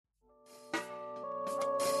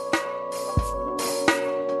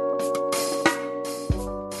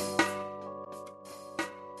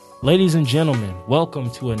Ladies and gentlemen,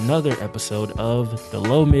 welcome to another episode of the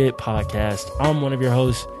Low Mid Podcast. I'm one of your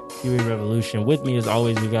hosts, Huey Revolution. With me, as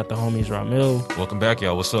always, we got the homies Ramil. Welcome back,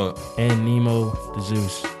 y'all. What's up? And Nemo the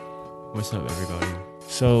Zeus. What's up, everybody?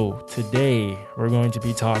 So today, we're going to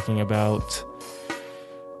be talking about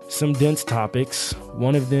some dense topics.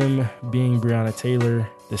 One of them being Breonna Taylor.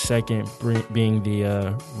 The second being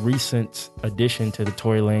the recent addition to the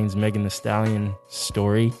Tory Lanez Megan Thee Stallion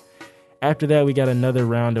story. After that, we got another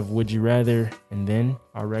round of Would You Rather, and then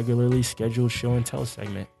our regularly scheduled show and tell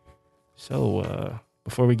segment. So,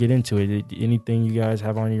 before we get into it, anything you guys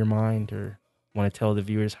have on your mind or want to tell the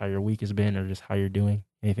viewers how your week has been or just how you're doing?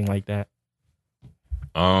 Anything like that?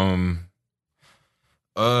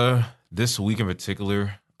 This week in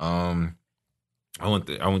particular, I went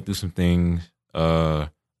through some things that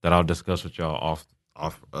I'll discuss with y'all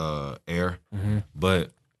off air,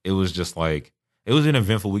 but it was just like. It was an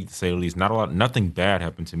eventful week, to say the least. Nothing bad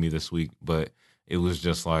happened to me this week, but it was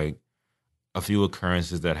just like a few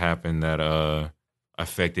occurrences that happened that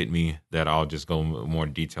affected me that I'll just go more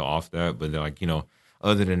detail off that. But like,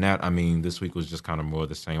 other than that, I mean, this week was just kind of more of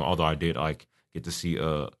the same. Although I did like get to see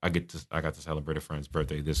I got to celebrate a friend's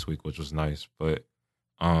birthday this week, which was nice. But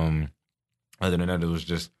other than that, it was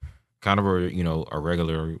just kind of a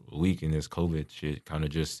regular week in this COVID shit, kind of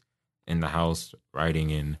just in the house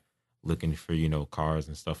writing and looking for, cars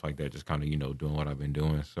and stuff like that, just kind of, doing what I've been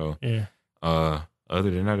doing. So, yeah. Other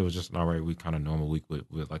than that, it was just an all right week, kind of normal week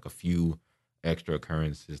with like a few extra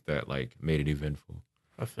occurrences that like made it eventful.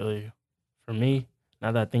 I feel you. For me,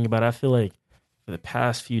 now that I think about it, I feel like for the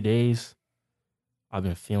past few days, I've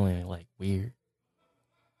been feeling like weird,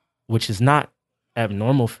 which is not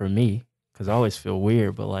abnormal for me because I always feel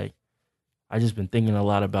weird, but like I just been thinking a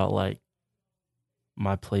lot about like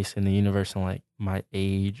my place in the universe and like my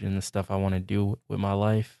age and the stuff I want to do with my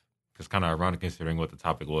life. It's kind of ironic considering what the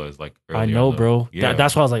topic was like earlier. I know, bro. Yeah.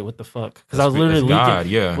 That's why I was like, what the fuck? Because I was literally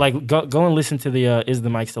leaking. Like, go and listen to the Is the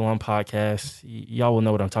Mic Still On podcast. Y'all will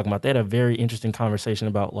know what I'm talking about. They had a very interesting conversation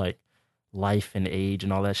about like life and age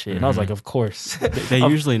and all that shit. And I was like, of course. They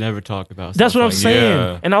usually never talk about That's what I'm saying.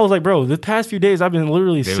 Yeah. And I was like, bro, the past few days I've been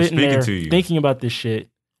literally They were sitting there speaking to you. thinking about this shit.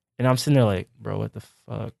 And I'm sitting there like, bro, what the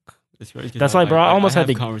fuck? That's like, bro, I almost had have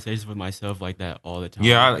to- conversations with myself like that all the time.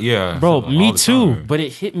 Yeah. Bro, So, me all the too. time. But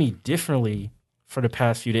it hit me differently for the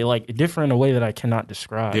past few days. Like, different in a way that I cannot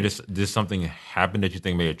describe. Did something happen that you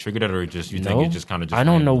think may have triggered it, or just you No. think it just kind of just? I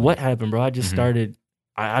don't know random? what happened, bro. I just Mhm. started.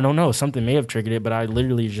 I don't know. Something may have triggered it, but I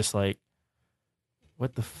literally just like,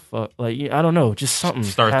 what the fuck? Like, I don't know. Just something.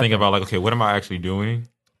 Start happened. thinking about like, okay, what am I actually doing?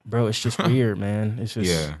 Bro, it's just weird, man. It's just,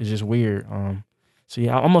 Yeah. it's just weird. So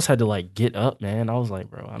yeah, I almost had to like get up, man. I was like,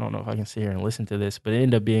 bro, I don't know if I can sit here and listen to this, but it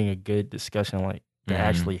ended up being a good discussion, like to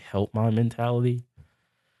actually help my mentality.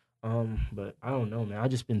 But I don't know, man. I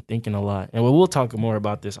just been thinking a lot, and we'll talk more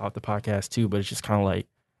about this off the podcast too. But it's just kind of like,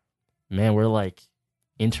 man, we're like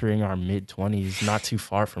entering our mid-20s, not too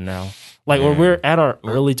far from now. Like, or Yeah. we're at our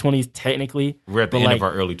early 20s technically. We're at the But, end like, of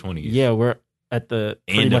our early 20s. Yeah, we're at the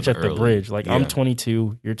pretty End much of at the early. bridge. Like, I'm Yeah.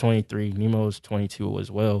 22, you're 23, Nemo's 22 as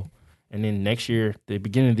well. And then next year, the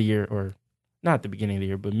beginning of the year, or not the beginning of the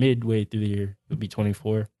year, but midway through the year, it'll be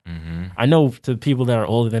 24. Mm-hmm. I know to people that are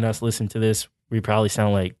older than us listen to this, we probably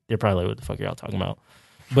sound like they're probably like, what the fuck are y'all talking about?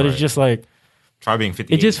 But it's Right. just like, Try being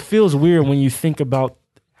 58. it just feels weird when you think about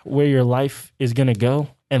where your life is going to go.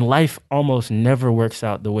 And life almost never works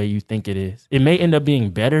out the way you think it is. It may end up being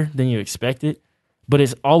better than you expected, but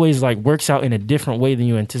it's always like works out in a different way than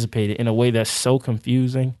you anticipated, in a way that's so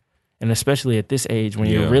confusing. And especially at this age when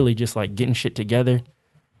you're Yeah. really just like getting shit together.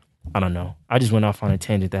 I don't know. I just went off on a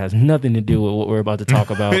tangent that has nothing to do with what we're about to talk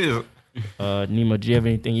about. Nemo, do you have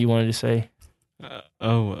anything you wanted to say?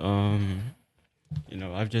 I've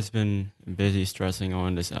just been busy stressing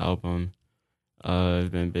on this album.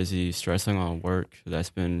 I've been busy stressing on work. That's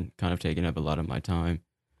been kind of taking up a lot of my time.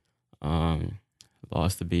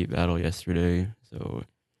 Lost the beat battle yesterday, so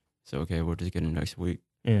it's okay. We'll just get him next week.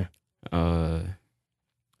 Yeah. Other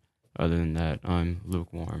than that, I'm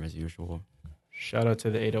lukewarm as usual. Shout out to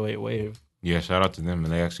the 808 Wave. Yeah, shout out to them,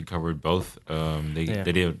 and they actually covered both. They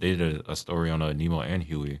did a story on Nemo and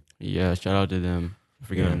Huey. Yeah, shout out to them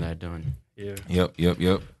for getting that done. Yeah.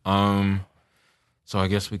 Yep. So I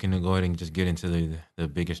guess we can go ahead and just get into the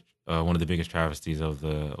biggest, one of the biggest travesties of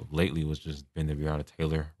lately was just been the Breonna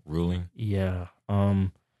Taylor ruling. Yeah.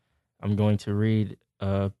 I'm going to read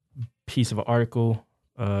a piece of an article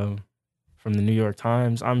from the New York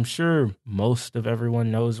Times. I'm sure most of everyone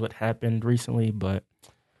knows what happened recently, but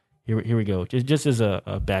here we go. Just as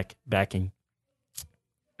a backing.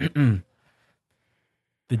 The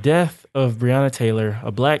The death of Breonna Taylor, a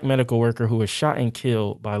black medical worker who was shot and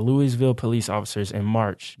killed by Louisville police officers in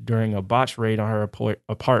March during a botched raid on her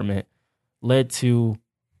apartment, led to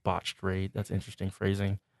that's interesting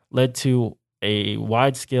phrasing, led to a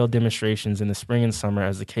wide-scale demonstrations in the spring and summer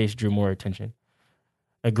as the case drew more attention.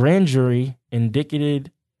 A grand jury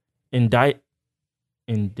indicted a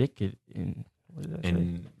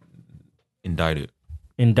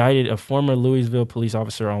former Louisville police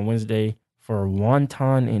officer on Wednesday for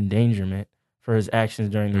wanton endangerment for his actions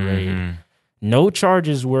during the raid. No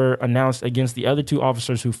charges were announced against the other two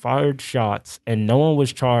officers who fired shots, and no one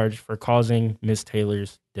was charged for causing Miss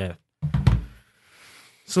Taylor's death.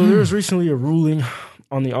 So there was recently a ruling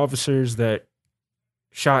on the officers that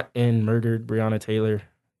shot and murdered Breonna Taylor,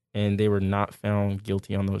 and they were not found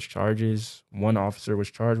guilty on those charges. One officer was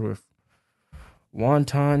charged with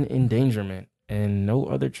wanton endangerment, and no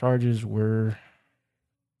other charges were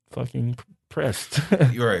fucking pressed.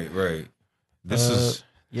 Right. This is...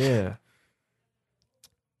 Yeah.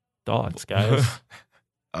 Thoughts, guys?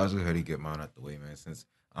 I was going to get mine out the way, man, since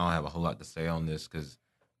I don't have a whole lot to say on this because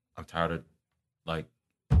I'm tired of, like,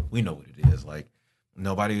 we know what it is. Like,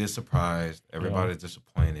 nobody is surprised. Everybody's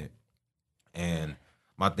disappointed. And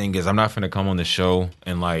my thing is, I'm not finna come on the show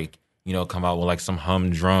and, like, you know, come out with, like, some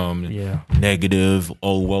humdrum, negative,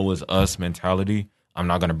 oh, woe is us mentality. I'm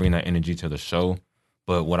not going to bring that energy to the show.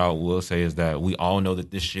 But what I will say is that we all know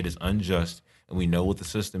that this shit is unjust, and we know what the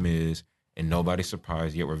system is, and nobody's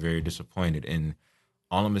surprised, yet we're very disappointed. And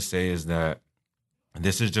all I'm going to say is that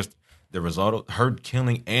this is just the result of her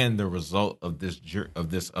killing and the result of this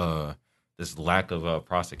lack of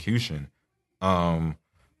prosecution.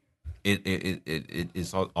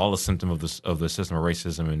 It's all a symptom of the system of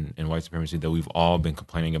racism and white supremacy that we've all been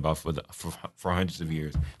complaining about for hundreds of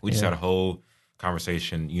years. We just had a whole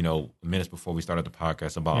conversation, you know, minutes before we started the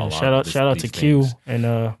podcast about a lot shout out to Q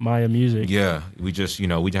and Maya Music. Yeah, we just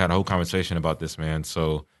had a whole conversation about this, man.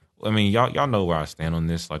 So I mean, y'all know where I stand on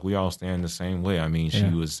this. Like, we all stand the same way. I mean, she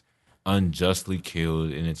was unjustly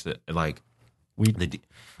killed, and it's like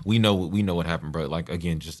we know what happened, bro. Like,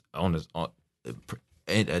 again, just as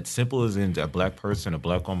simple as in a black person, a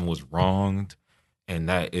black woman was wronged, and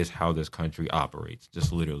that is how this country operates,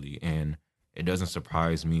 just literally. And it doesn't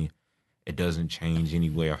surprise me. It doesn't change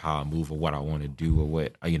any way of how I move or what I want to do or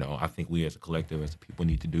what, you know, I think we as a collective, as a people,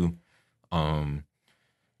 need to do.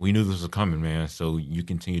 We knew this was coming, man. So you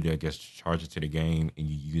continue to, I guess, charge it to the game, and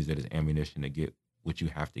you use it as ammunition to get what you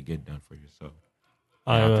have to get done for yourself.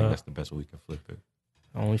 I think that's the best way we can flip it.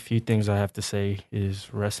 The only few things I have to say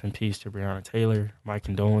is rest in peace to Breonna Taylor. My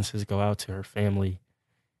condolences go out to her family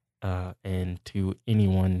and to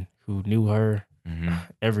anyone who knew her,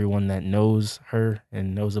 everyone that knows her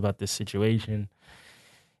and knows about this situation.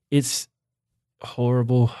 It's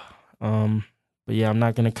horrible. But yeah, I'm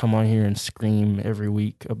not going to come on here and scream every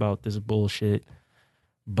week about this bullshit.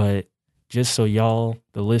 But just so y'all,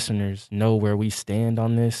 the listeners, know where we stand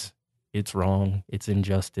on this, it's wrong. It's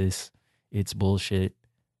injustice. It's bullshit.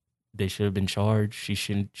 They should have been charged. She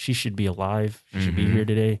should be alive. She should be here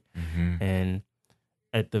today. And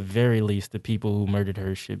at the very least, the people who murdered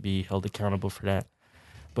her should be held accountable for that.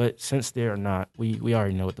 But since they are not, we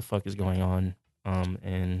already know what the fuck is going on.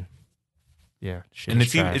 And yeah, shit and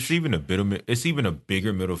is trash. it's even a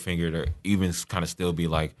bigger middle finger to even kind of still be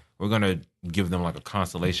like, we're gonna give them like a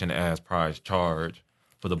consolation as prize charge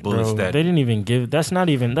for the bullets that they didn't even give. That's not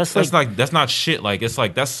shit. Like, it's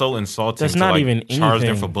like, that's so insulting. That's not even charge anything.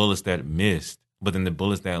 them for bullets that missed, but then the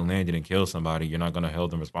bullets that landed and killed somebody, you're not gonna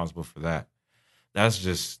hold them responsible for that. That's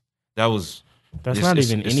not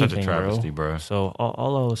even anything, such a travesty, bro. So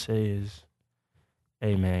all I will say is,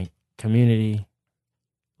 hey man, community,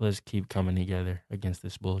 let's keep coming together against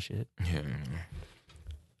this bullshit. Yeah.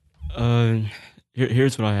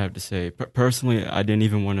 Here's what I have to say. Personally, I didn't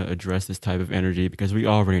even want to address this type of energy because we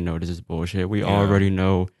already know this is bullshit. We already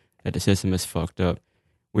know that the system is fucked up.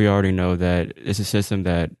 We already know that it's a system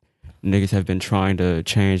that niggas have been trying to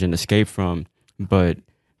change and escape from. But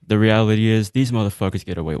the reality is, these motherfuckers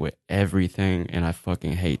get away with everything, and I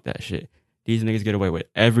fucking hate that shit. These niggas get away with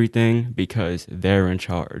everything because they're in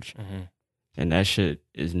charge. And that shit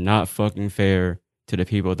is not fucking fair to the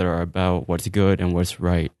people that are about what's good and what's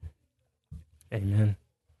right. Amen.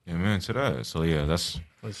 Amen to that. So yeah, let's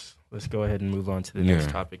go ahead and move on to the next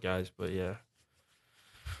topic, guys. But yeah,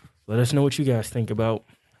 let us know what you guys think about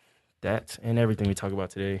that and everything we talk about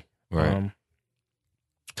today. Right.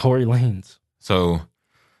 Tory Lanez. So,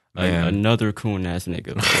 man, another coon ass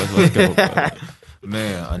nigga. Let's go, bro.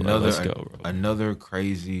 Man, another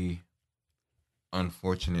crazy,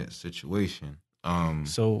 unfortunate situation.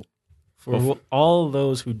 So, For all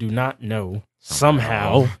those who do not know,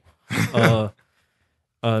 somehow,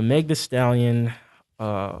 Meg Thee Stallion,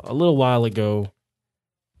 a little while ago,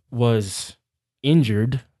 was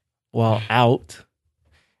injured while out,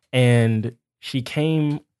 and she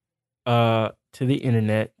came to the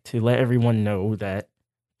internet to let everyone know that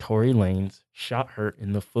Tory Lanez shot her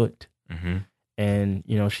in the foot. Mm-hmm. And,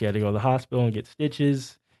 she had to go to the hospital and get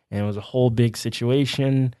stitches, and it was a whole big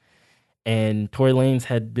situation. And Tory Lanez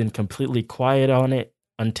had been completely quiet on it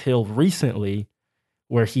until recently,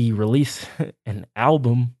 where he released an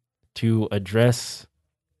album to address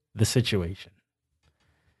the situation.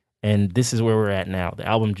 And this is where we're at now. The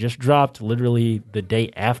album just dropped literally the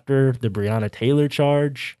day after the Breonna Taylor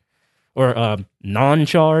charge, or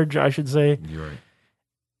non-charge, I should say. You're right.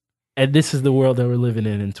 And this is the world that we're living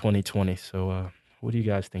in 2020. So what do you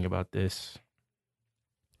guys think about this?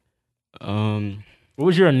 What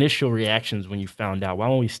was your initial reactions when you found out? Why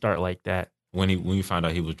don't we start like that? When you found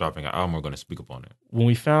out he was dropping an album, we're going to speak upon it. When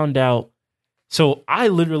we found out, so I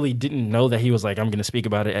literally didn't know that he was like, I'm going to speak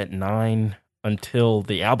about it at 9 until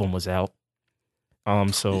the album was out.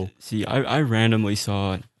 See, I randomly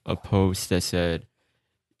saw a post that said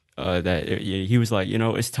that he was like,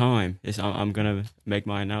 it's time. I'm going to make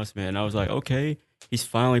my announcement. And I was like, okay, he's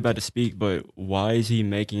finally about to speak, but why is he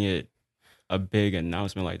making it a big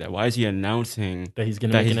announcement like that? Why is he announcing that he's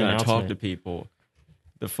going to talk to people?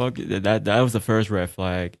 The fuck, that was the first red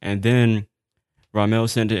flag. And then Ramel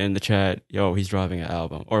sent it in the chat, yo, he's dropping an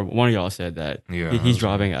album. Or one of y'all said that. Yeah, he's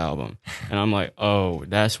dropping an album. And I'm like, oh,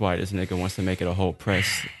 that's why this nigga wants to make it a whole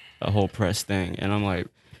press thing. And I'm like,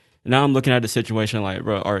 now I'm looking at the situation like,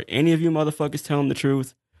 bro, are any of you motherfuckers telling the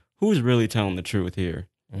truth? Who's really telling the truth here?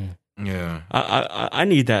 Yeah. I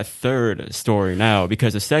need that third story now,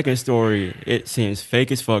 because the second story, it seems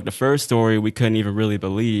fake as fuck. The first story, we couldn't even really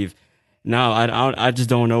believe. Now, I just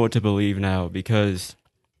don't know what to believe now, because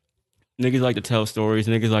niggas like to tell stories.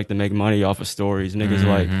 Niggas like to make money off of stories.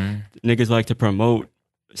 Niggas like to promote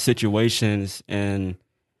situations, and,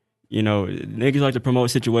 niggas like to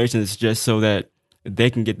promote situations just so that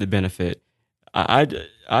they can get the benefit. I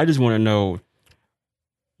just want to know,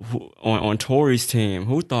 on Tory's team,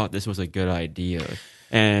 who thought this was a good idea?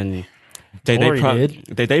 And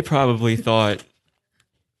they probably thought,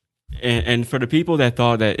 and for the people that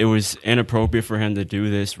thought that it was inappropriate for him to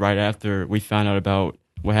do this right after we found out about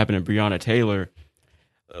what happened to Breonna Taylor,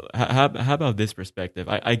 how about this perspective?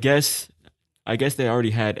 I guess they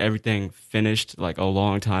already had everything finished like a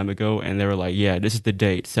long time ago, and they were like, yeah, this is the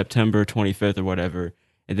date, September 25th or whatever.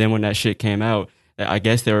 And then when that shit came out, I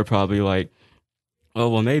guess they were probably like, oh,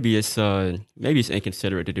 well, maybe it's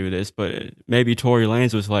inconsiderate to do this, but maybe Tory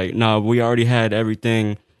Lanez was like, nah, we already had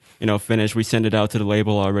everything, finished. We sent it out to the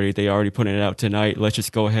label already. They already put it out tonight. Let's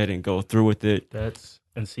just go ahead and go through with it.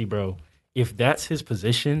 And see, bro, if that's his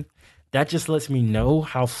position, that just lets me know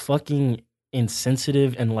how fucking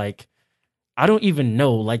insensitive and like, I don't even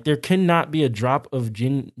know. Like, there cannot be a drop of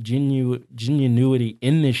genuinity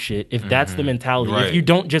in this shit if that's the mentality. Right. If you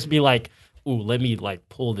don't just be like, ooh, let me like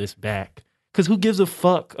pull this back. Because who gives a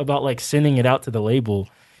fuck about like sending it out to the label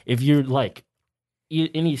if you're like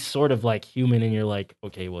any sort of like human and you're like,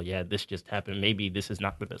 okay, well, yeah, this just happened. Maybe this is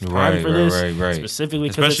not the best time for this. Right. Specifically,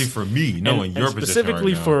 especially for me, knowing your position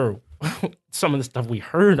specifically right for some of the stuff we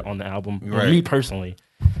heard on the album. Right. Me personally,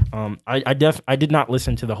 I did not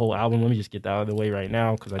listen to the whole album. Let me just get that out of the way right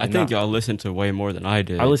now, because I think y'all listened to way more than I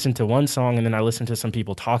did. I listened to one song, and then I listened to some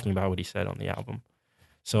people talking about what he said on the album.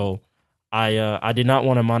 So I did not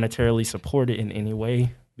want to monetarily support it in any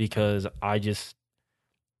way, because I just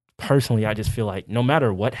feel like no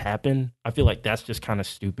matter what happened, I feel like that's just kind of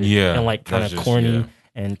stupid, and like kind of corny,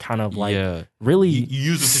 and kind of like really you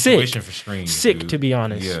use the situation for sick to be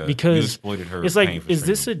honest, because you exploited her. It's like, is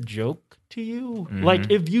this a joke to you?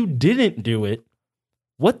 Like, if you didn't do it,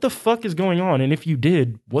 what the fuck is going on? And if you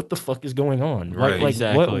did, what the fuck is going on? Right, like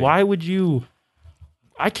exactly. Why would you?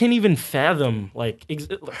 I can't even fathom like.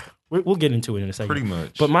 We'll get into it in a second. Pretty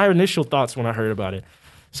much. But my initial thoughts when I heard about it.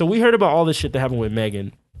 So we heard about all this shit that happened with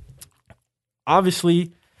Megan.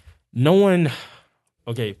 Obviously,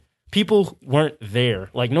 people weren't there.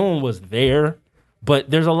 Like, no one was there. But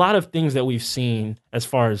there's a lot of things that we've seen as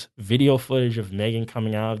far as video footage of Megan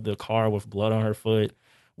coming out of the car with blood on her foot,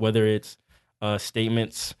 whether it's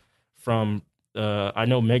statements from, I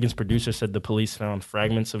know Megan's producer said the police found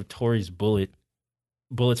fragments of Tory's bullets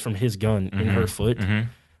from his gun in her foot.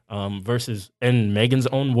 Versus, and Megan's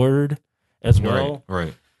own word as well.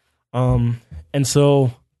 Right. And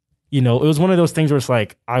so, it was one of those things where it's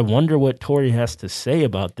like, I wonder what Tory has to say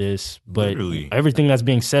about this, but everything that's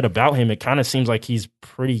being said about him, it kind of seems like he's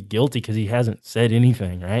pretty guilty because he hasn't said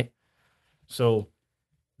anything, right? So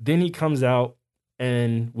then he comes out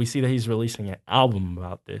and we see that he's releasing an album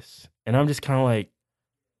about this. And I'm just kind of like,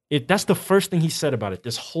 that's the first thing he said about it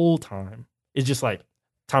this whole time. It's just like,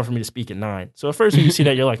 time for me to speak at 9. So at first when you see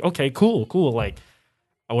that, you're like, okay, cool. Like,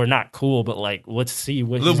 or not cool, but like, let's see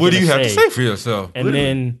what he's What do you gonna have to say for yourself? And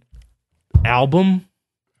then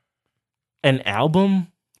an album,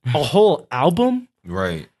 a whole album.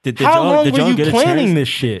 Right. How long were you planning this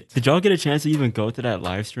shit? Did y'all get a chance to even go to that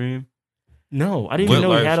live stream? No, I didn't even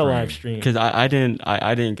know he had a live stream. Because I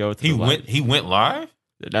didn't go to. He went live.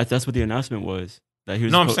 That's what the announcement was. That he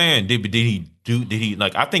was. No, I'm saying did he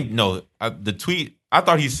like? I think no. The tweet. I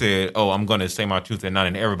thought he said, "Oh, I'm going to say my truth at 9,"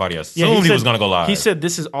 and everybody assumed he was going to go live. He said,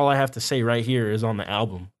 "This is all I have to say right here is on the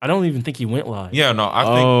album." I don't even think he went live. Yeah, no,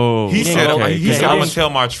 I think he said, "I'm going to tell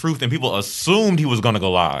my truth," and people assumed he was going to go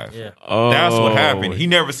live. Yeah, that's what happened. He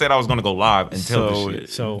never said I was going to go live until this shit.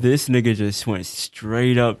 So this nigga just went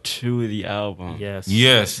straight up to the album.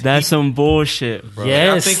 Yes, that's some bullshit, bro.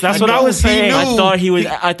 Yes, that's what I was saying.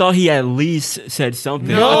 I thought he at least said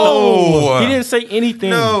something. No, he didn't say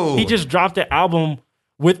anything. No, he just dropped the album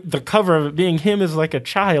with the cover of it being him as like a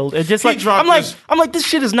child. It just like I'm like this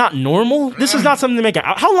shit is not normal. This is not something to make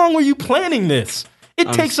out. How long were you planning this?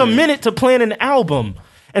 It takes a minute to plan an album.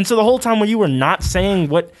 And so the whole time when you were not saying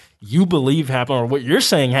what you believe happened or what you're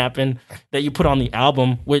saying happened that you put on the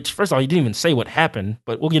album, which first of all, you didn't even say what happened,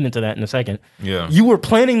 but we'll get into that in a second. Yeah. You were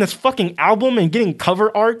planning this fucking album and getting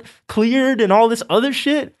cover art cleared and all this other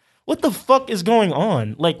shit. What the fuck is going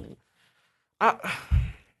on? Like,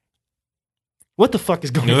 what the fuck is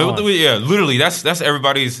going on? Yeah, literally, that's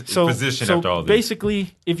everybody's position after all this.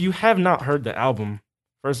 Basically, if you have not heard the album,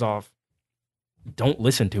 first off, don't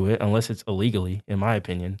listen to it unless it's illegally, in my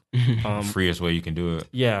opinion. Freest way you can do it.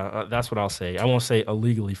 Yeah, that's what I'll say. I won't say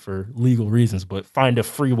illegally for legal reasons, but find a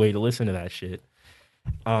free way to listen to that shit.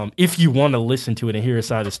 If you want to listen to it and hear a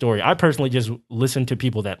side of the story. I personally just listened to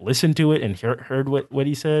people that listened to it and heard what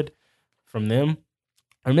he said from them.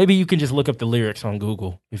 Or maybe you can just look up the lyrics on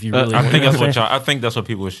Google if you really. I think that's what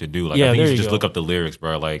people should do. Like, I think you should just look up the lyrics,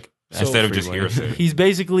 bro. Like instead of just hearsay.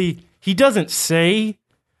 He doesn't say,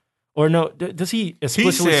 or no, does he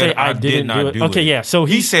explicitly say I didn't do it? Okay, yeah. So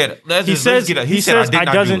he said I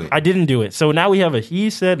didn't do it. So now we have a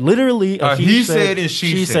he said, literally a he said and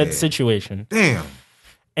she said situation. Damn.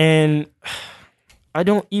 And I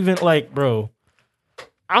don't even bro.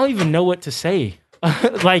 I don't even know what to say.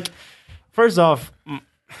 Like, first off.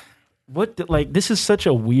 This is such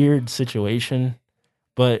a weird situation,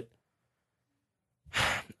 but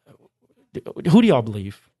who do y'all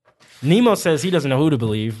believe? Nemo says he doesn't know who to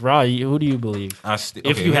believe. Ra, who do you believe?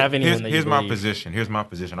 If you have anyone here's my position. Here's my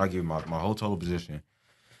position. I'll give you my whole total position.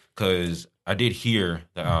 Because I did hear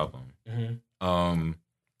the album. Mm-hmm.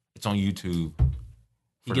 It's on YouTube.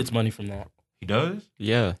 He gets money from that. He does?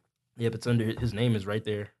 Yeah. Yeah, but it's under his name is right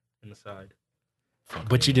there in the side.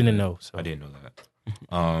 But you didn't know. So I didn't know that.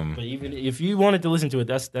 But even if you wanted to listen to it,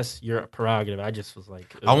 that's your prerogative. I just was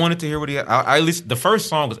like, I wanted to hear what he had. At least the first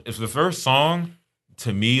song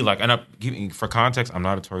to me, like, and for context, I'm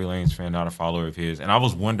not a Tory Lanez fan, not a follower of his, and I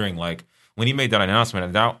was wondering, like, when he made that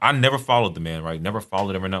announcement, I never followed the man, right? Never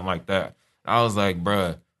followed him or nothing like that. I was like,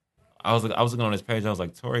 bruh, I was looking on his page, I was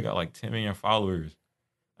like, Tory got like 10 million followers,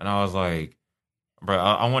 and I was like, bro,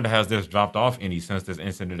 I wonder has this dropped off any since this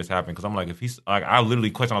incident has happened? Because I'm like, if he's like, I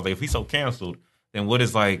literally questioned, I was like, if he's so canceled, then what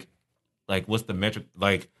is like what's the metric?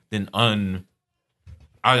 Like, then I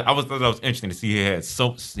thought that was interesting to see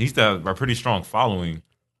he used to have a pretty strong following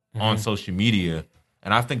on social media,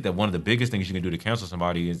 and I think that one of the biggest things you can do to cancel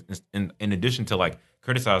somebody is in addition to like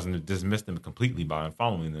criticizing them, dismiss them completely by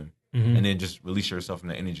unfollowing them, and then just release yourself from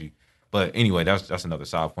that energy. But anyway, that's another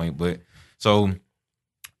side point. But so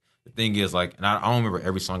the thing is, like, and I don't remember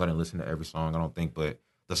every song. I didn't listen to every song, I don't think, but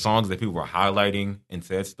the songs that people were highlighting and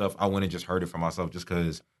said stuff, I went and just heard it for myself just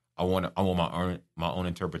because I want my own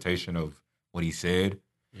interpretation of what he said.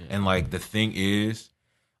 Yeah. And like the thing is,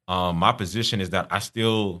 my position is that I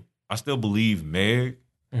still believe Meg.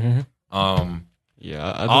 Mm-hmm.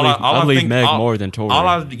 I believe Meg more than Tory. All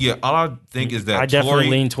I think is that I definitely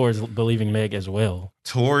lean towards believing Meg as well.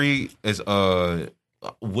 Tory is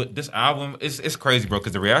with this album, it's crazy, bro.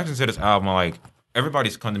 Because the reaction to this album, like,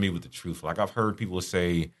 everybody's come to me with the truth. Like, I've heard people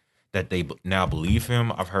say that they now believe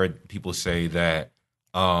him. I've heard people say that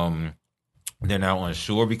they're now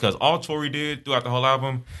unsure because all Tory did throughout the whole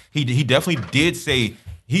album, he definitely did say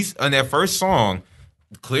he's on that first song,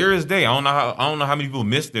 clear as day. I don't know how many people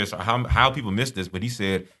missed this or how people missed this, but he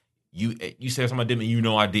said you said something I didn't, you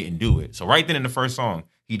know I didn't do it. So right then in the first song,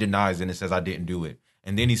 he denies it and says I didn't do it,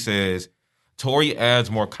 and then he says Tory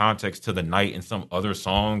adds more context to the night in some other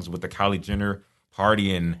songs with the Kylie Jenner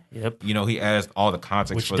party, and you know, he adds all the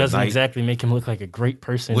context, which for the doesn't night. exactly make him look like a great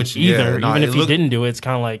person Which, either. yeah, even if he didn't do it, it's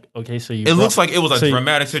kind of like, okay, so you. It looks like it was a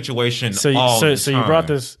dramatic situation. So you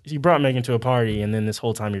you brought Megan to a party, and then this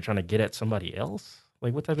whole time you're trying to get at somebody else.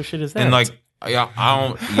 Like, what type of shit is that? And like, I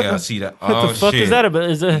don't see that. What the fuck is that about?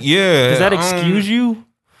 Does that excuse you?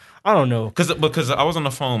 I don't know. Because I was on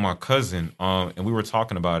the phone with my cousin, and we were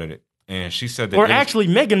talking about it, and she said that. Or actually,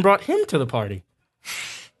 Megan brought him to the party.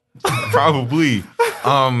 Probably.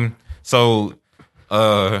 So,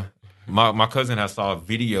 my cousin had saw a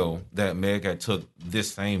video that Meg had took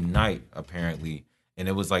this same night, apparently, and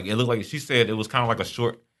it looked like, she said it was kind of like a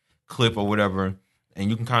short clip or whatever, and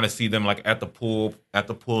you can kind of see them like at the pool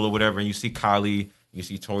or whatever, and you see Kylie, you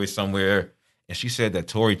see Tory somewhere. And she said that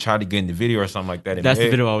Tory tried to get in the video or something like that. And that's the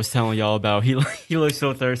video I was telling y'all about. He looks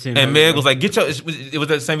so thirsty. And Meg was like, it was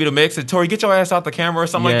that same video. Meg said, Tory, get your ass out the camera or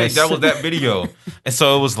something like that. That was that video. And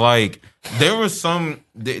so it was like, there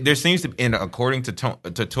seems to be, and according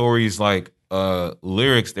to Tory's like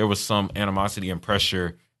lyrics, there was some animosity and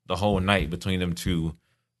pressure the whole night between them two.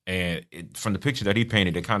 And from the picture that he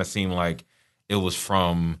painted, it kind of seemed like it was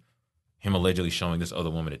from him allegedly showing this other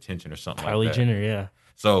woman attention or something like that. Kylie Jenner, yeah.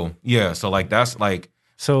 So, yeah, so, like, that's, like...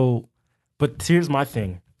 So, but here's my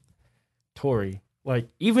thing. Tory, like,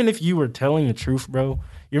 even if you were telling the truth, bro,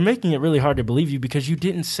 you're making it really hard to believe you because you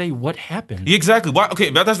didn't say what happened. Exactly. Why?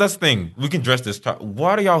 Okay, but that's the thing. We can address this.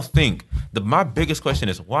 Why do y'all think... My biggest question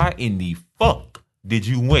is, why in the fuck did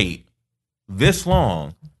you wait this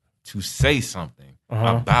long to say something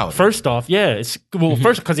about it? First off, yeah,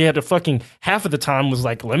 first because he had to fucking half of the time was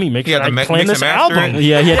like, let me make sure I plan this album.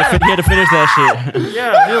 Yeah, he had to finish that shit.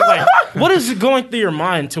 Yeah, he was like, what is going through your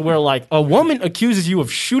mind to where like a woman accuses you of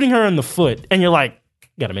shooting her in the foot, and you're like,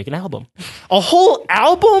 you gotta make an album, a whole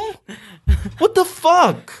album? What the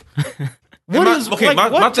fuck? My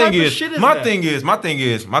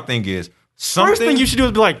thing is. First thing you should do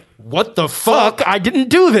is be like, what the fuck? I didn't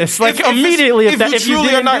do this. Like, immediately, if you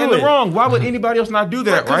truly are not in the wrong, why would anybody else not do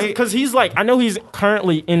that, right? Because he's like, I know he's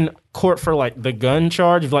currently in court for like the gun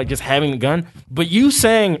charge of like just having a gun, but you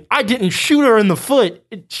saying I didn't shoot her in the foot,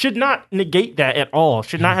 it should not negate that at all.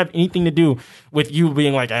 Should not have anything to do with you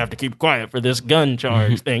being like, I have to keep quiet for this gun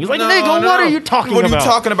charge thing. It's like, nigga, what are you talking about? What are you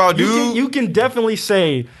talking about, dude? You can definitely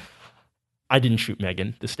say, I didn't shoot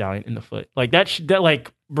Megan Thee Stallion in the foot. Like that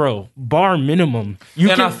like, bro, bar minimum.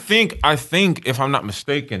 I think if I'm not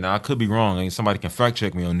mistaken, now I could be wrong, and somebody can fact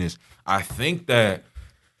check me on this. I think that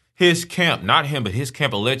his camp, not him, but his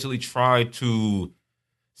camp allegedly tried to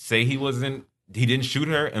say he didn't shoot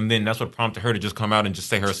her, and then that's what prompted her to just come out and just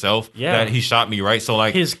say herself that he shot me, right? So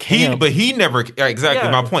like his camp, he never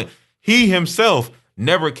exactly my point. He himself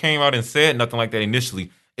never came out and said nothing like that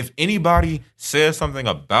initially. If anybody says something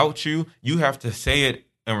about you, you have to say it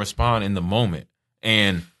and respond in the moment.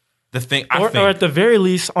 And the thing, or at the very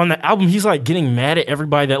least, on the album, he's like getting mad at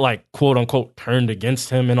everybody that like quote unquote turned against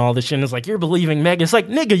him and all this shit. And it's like, you're believing Meg. It's like,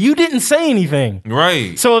 nigga, you didn't say anything,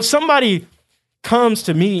 right? So if somebody comes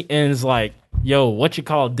to me and is like, yo, what you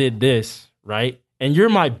call did this, right? And you're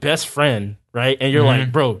my best friend, right? And you're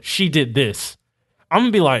like, bro, she did this. I'm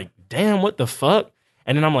gonna be like, damn, what the fuck?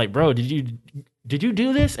 And then I'm like, bro, did you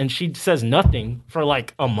do this? And she says nothing for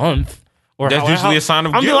like a month. Or that's usually a sign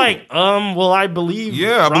of guilt. I'm like, well, I believe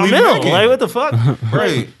I believe Ramil. Like, what the fuck?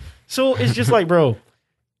 Right. So it's just like, bro,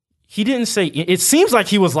 he didn't say, it seems like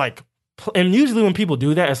he was like, and usually when people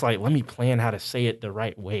do that, it's like, let me plan how to say it the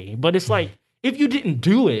right way. But it's like, if you didn't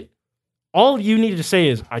do it, all you needed to say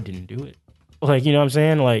is, I didn't do it. Like, you know what I'm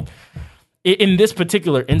saying? Like, in this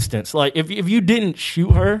particular instance, like, if you didn't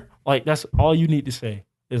shoot her, like, that's all you need to say.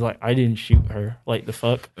 Is like, I didn't shoot her. Like, the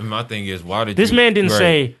fuck? And my thing is, why did this man didn't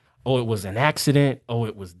say, oh, it was an accident. Oh,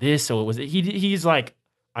 it was this. Oh, it was... He's like,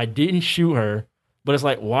 I didn't shoot her. But it's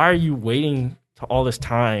like, why are you waiting to all this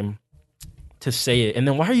time to say it? And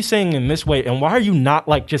then why are you saying it in this way? And why are you not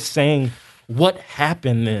like just saying what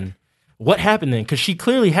happened then? What happened then? Because she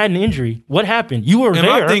clearly had an injury. What happened? You were there.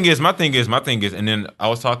 My thing is, and then I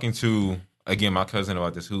was talking to, again, my cousin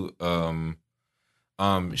about this, who...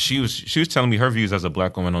 she was telling me her views as a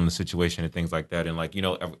black woman on the situation and things like that, and like, you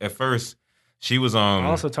know, at first she was I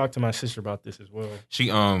also talked to my sister about this as well.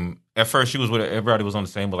 She at first she was with everybody was on the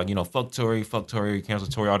same, but like, you know, fuck Tory, cancel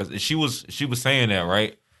Tory, all this. She was saying that,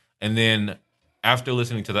 right? And then after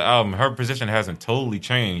listening to the album, her position hasn't totally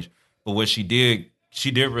changed, but what she did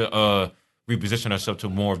reposition herself to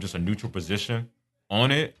more of just a neutral position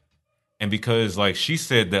on it, and because like she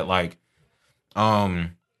said that like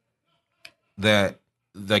that.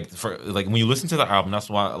 Like when you listen to the album, that's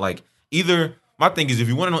why like either my thing is, if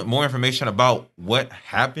you want to know more information about what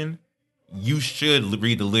happened, you should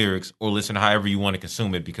read the lyrics or listen to however you want to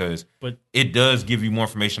consume it, because it does give you more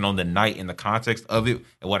information on the night and the context of it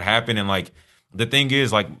and what happened. And like the thing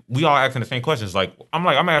is, like we all asking the same questions. Like I'm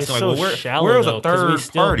asking, it's like, so well, shallow, where's though, a third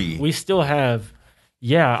party? We still have,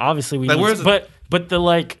 obviously we Like, need, but the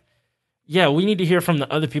like, we need to hear from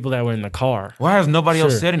the other people that were in the car. Why has nobody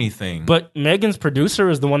else said anything? But Megan's producer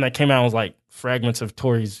is the one that came out and was like, fragments of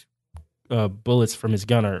Tory's bullets from his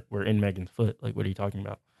gun were in Megan's foot. Like, what are you talking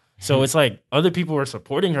about? So it's like other people were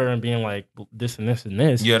supporting her and being like this and this and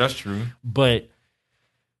this. Yeah, that's true. But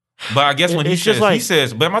I guess when he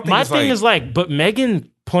says, but my thing is like, but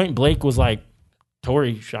Megan point blank was like,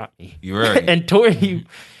 Tory shot me. You're right. And Tory,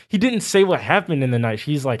 he didn't say what happened in the night.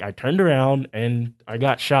 She's like, I turned around and I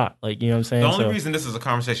got shot. Like, you know what I'm saying? The only reason this is a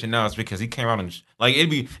conversation now is because he came out and like it'd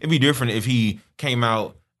be different if he came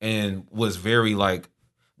out and was very like.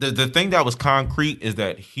 The thing that was concrete is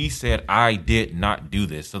that he said, I did not do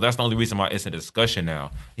this. So that's the only reason why it's a discussion now.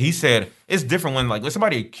 He said it's different when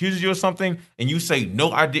somebody accuses you of something and you say,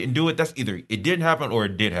 no, I didn't do it. That's either it didn't happen or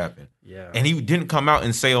it did happen. Yeah. And he didn't come out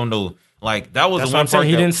and say, oh, no. Like, that was that's the one part.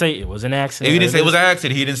 He didn't say it was an accident. He didn't say it was an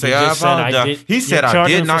accident. He didn't say, I apologize. He said, I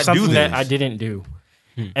did not do this. That I didn't do.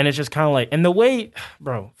 And it's just kind of like, and the way,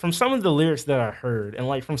 bro, from some of the lyrics that I heard and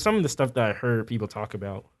like from some of the stuff that I heard people talk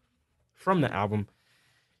about from the album,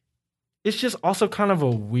 it's just also kind of a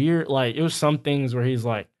weird, like, it was some things where he's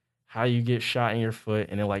like, how you get shot in your foot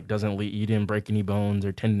and it like doesn't lead, you didn't break any bones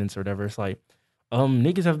or tendons or whatever. It's like,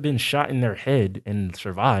 niggas have been shot in their head and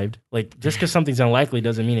survived. Like, just because something's unlikely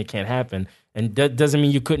doesn't mean it can't happen. And that doesn't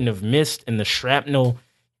mean you couldn't have missed and the shrapnel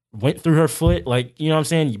went through her foot. Like, you know what I'm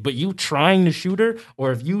saying? But you trying to shoot her,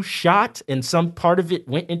 or if you shot and some part of it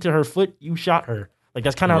went into her foot, you shot her. Like,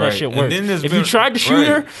 that's kind of how that shit works. If you tried to shoot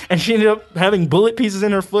her and she ended up having bullet pieces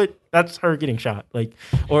in her foot, that's her getting shot. Like,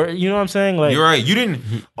 or, you know what I'm saying? Like, you're right. You didn't,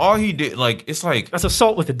 all he did, like, it's like. That's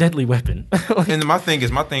assault with a deadly weapon. Like, and my thing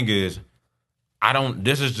is,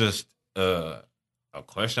 this is just a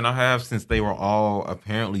question I have, since they were all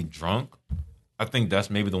apparently drunk. I think that's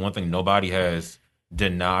maybe the one thing nobody has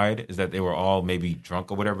denied, is that they were all maybe drunk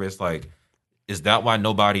or whatever. It's like, is that why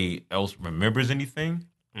nobody else remembers anything?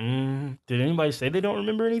 Did anybody say they don't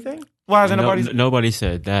remember anything? Why hasn't nobody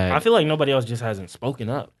said that? I feel like nobody else just hasn't spoken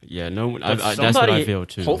up. Yeah, no, that's what I feel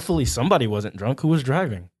too. Hopefully, somebody wasn't drunk who was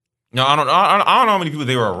driving. No, I don't know how many people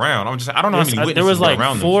they were around. I don't know how many witnesses there was like were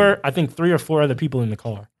around four, them. I think 3 or 4 other people in the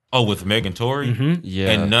car. Oh, with Meg and Tory? Mm-hmm.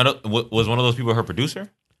 Yeah. And was one of those people her producer?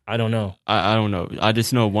 I don't know. I don't know. I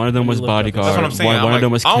just know one of them was bodyguard. That's what I'm saying. One of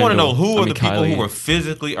them was Kendall. I want to know who are the people Kylie. who were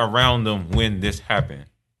physically around them when this happened.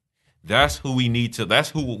 That's who we need to. That's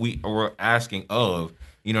who we were asking of.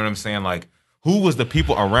 You know what I'm saying? Like, who was the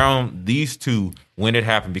people around these two when it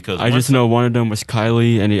happened? Because I just know one of them was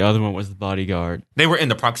Kylie and the other one was the bodyguard. They were in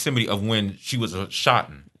the proximity of when she was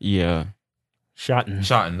shot. Yeah. Shotting.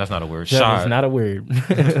 That's not a word. That Shot. is not a word.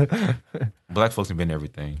 Black folks have been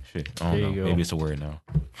everything. Shit. I don't know. Maybe it's a word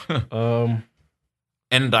now.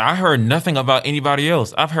 And I heard nothing about anybody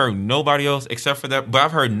else. I've heard nobody else except for that. But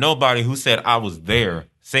I've heard nobody who said I was there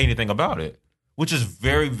say anything about it, which is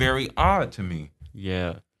very, very odd to me.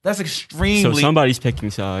 Yeah. That's extremely. So somebody's picking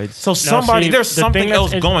sides. So there's something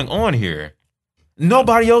else going on here.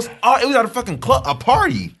 Nobody else. Oh, it was at a fucking club, a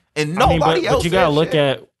party, and nobody else. But you gotta look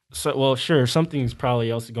at. So, well, sure, something's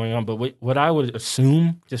probably else going on. But what I would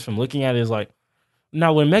assume, just from looking at it, is like,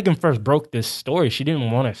 now when Megan first broke this story, she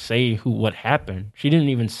didn't want to say what happened. She didn't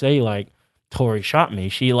even say like Tory shot me.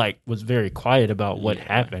 She like was very quiet about what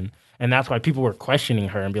happened, and that's why people were questioning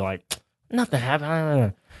her and be like, nothing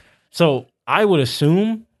happened. So I would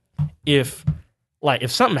assume if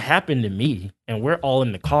something happened to me and we're all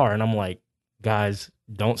in the car and I'm like, guys,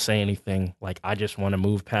 don't say anything. Like, I just want to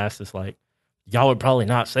move past this. Like, y'all would probably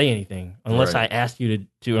not say anything unless I asked you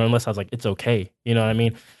to, or unless I was like, it's okay. You know what I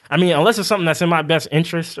mean? Unless it's something that's in my best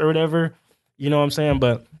interest or whatever, you know what I'm saying?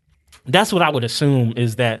 But that's what I would assume,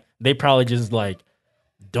 is that they probably just like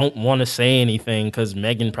don't want to say anything because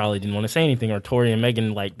Megan probably didn't want to say anything, or Tory and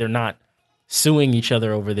Megan, like, they're not suing each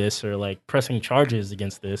other over this or like pressing charges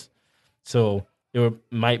against this. So it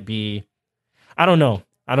might be, I don't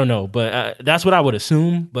know, but that's what I would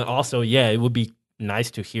assume. But also, yeah, it would be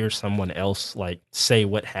nice to hear someone else like say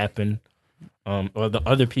what happened, or the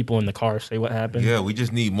other people in the car say what happened. Yeah, we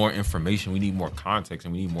just need more information. We need more context,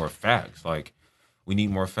 and we need more facts. Like, we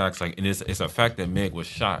need more facts. Like, and it's a fact that Meg was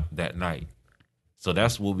shot that night. So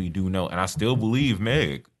that's what we do know. And I still believe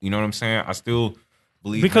Meg. You know what I'm saying? I still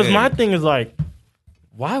believe because Meg. my thing is like,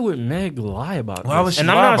 why would Meg lie about Why this? would she and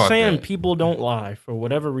lie I'm not about saying that? people don't lie for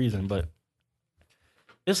whatever reason, but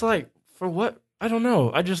it's like, for what I don't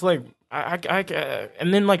know. I just like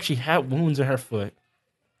and then like she had wounds in her foot.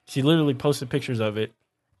 She literally posted pictures of it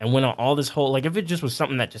and went on all this whole like if it just was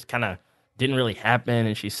something that just kind of didn't really happen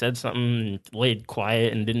and she said something and laid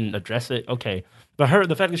quiet and didn't address it. Okay, but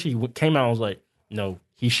the fact that she came out and was like, no,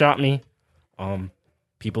 he shot me.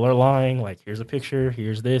 People are lying. Like here's a picture.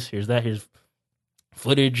 Here's this. Here's that. Here's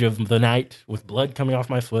footage of the night with blood coming off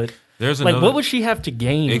my foot. There's like, another, what would she have to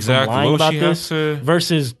gain exactly. from lying about this to...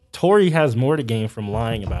 versus Tory has more to gain from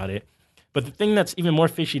lying about it. But the thing that's even more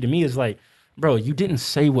fishy to me is like, bro, you didn't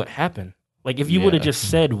say what happened. Like, if you would have just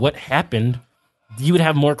said what happened, you would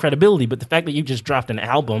have more credibility. But the fact that you just dropped an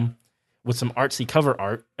album with some artsy cover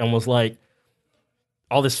art and was like,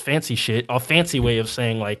 all this fancy shit, a fancy way of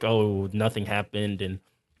saying like, oh, nothing happened and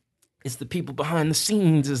it's the people behind the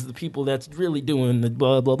scenes is the people that's really doing the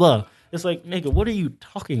blah, blah, blah. It's like, nigga, what are you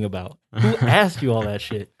talking about? Who asked you all that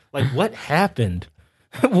shit? Like, what happened?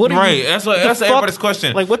 What right, that's everybody's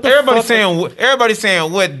question. Like, what the everybody's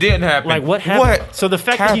saying what didn't happen. Like, what happened? So the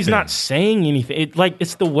fact that he's not saying anything,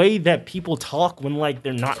 it's the way that people talk when like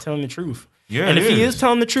they're not telling the truth. Yeah, and if he is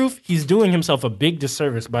telling the truth, he's doing himself a big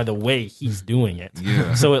disservice by the way he's doing it.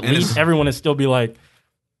 Yeah. So at least everyone is still be like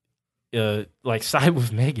side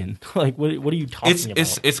with Megan. Like, what are you talking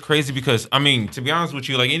about? It's crazy because I mean, to be honest with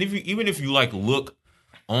you, like, and even if you like look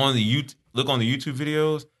on the YouTube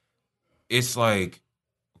videos, it's like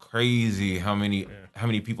crazy how many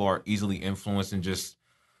people are easily influenced and just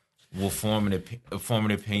will form an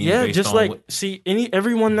opinion. Yeah, based just on like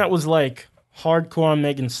everyone that was like hardcore on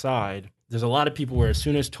Megan's side. There's a lot of people where as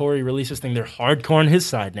soon as Tory releases thing, they're hardcore on his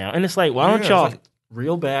side now, and it's like, why don't y'all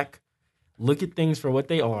reel back, look at things for what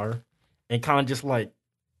they are, and kind of just like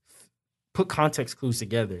put context clues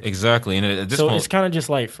together. Exactly, and at this point, it's kind of just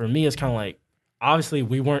like for me, it's kind of like. Obviously,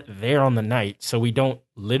 we weren't there on the night, so we don't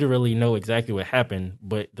literally know exactly what happened.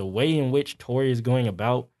 But the way in which Tory is going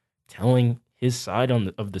about telling his side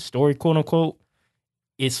of the story, quote unquote,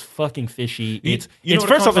 is fucking fishy. It's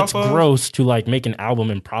first off, it's gross to like make an album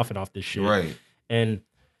and profit off this shit. Right. And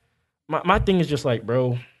my thing is just like,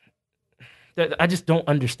 bro, I just don't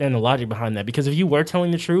understand the logic behind that. Because if you were telling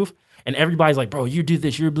the truth and everybody's like, bro, you did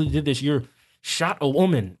this, you shot a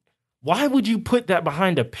woman. Why would you put that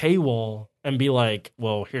behind a paywall and be like,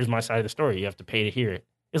 well, here's my side of the story. You have to pay to hear it.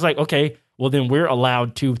 It's like, okay, well, then we're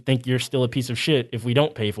allowed to think you're still a piece of shit if we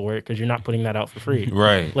don't pay for it because you're not putting that out for free.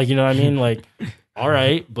 Right. Like, you know what I mean? Like, all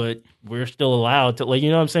right, but we're still allowed to, like, you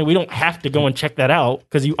know what I'm saying? We don't have to go and check that out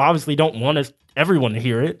because you obviously don't want everyone to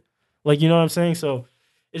hear it. Like, you know what I'm saying? So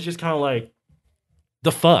it's just kind of like,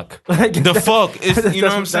 the fuck. Like, the fuck. Is, you know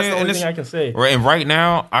what I'm saying? That's the only thing I can say. Right, and right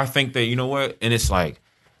now, I think that, you know what? And it's like,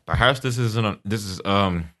 perhaps this is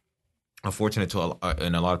unfortunate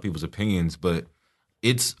in a lot of people's opinions, but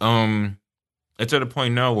it's at the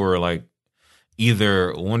point now where like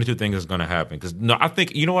either one or two things is going to happen. Because no, I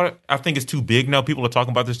think you know what? I think it's too big now. People are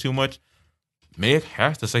talking about this too much. Meg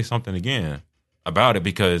has to say something again about it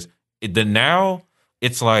because now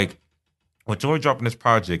it's like with Tory dropping this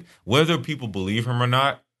project, whether people believe him or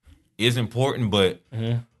not is important, but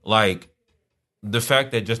like. The fact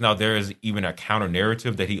that just now there is even a counter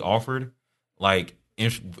narrative that he offered, like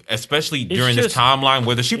especially during this timeline,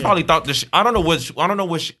 whether she probably thought this. I don't know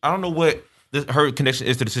what her connection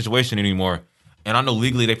is to the situation anymore, and I know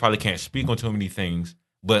legally they probably can't speak on too many things.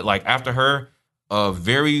 But like after her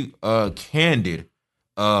very candid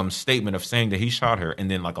statement of saying that he shot her, and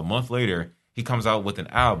then like a month later he comes out with an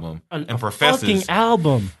album and professes fucking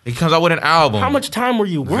album. He comes out with an album. How much time were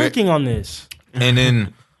you working on this? And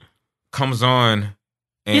then. Comes on.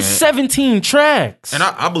 And, it's 17 tracks. And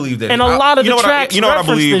I believe that. And a lot of the tracks. You know what I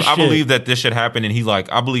believe? I believe that this should happen. And he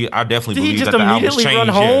like, I definitely believe that the album changed. Did he just immediately run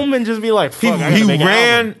home and just be like, fuck, he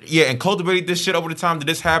ran, and cultivated this shit over the time that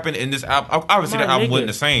this happened. And this album, obviously the album wasn't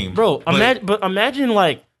the same. Bro, but imagine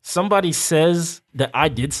like somebody says that I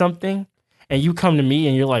did something and you come to me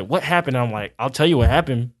and you're like, what happened? I'm like, I'll tell you what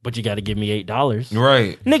happened, but you got to give me $8.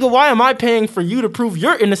 Right. Nigga, why am I paying for you to prove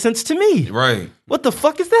your innocence to me? Right. What the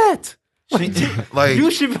fuck is that? Like you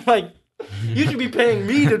should be paying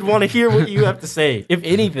me to want to hear what you have to say, if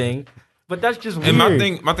anything. But that's just weird.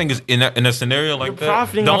 And my thing is in a scenario like that,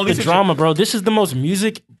 profiting off the drama, bro. This is the most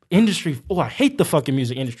music industry. Oh, I hate the fucking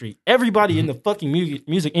music industry. Everybody in the fucking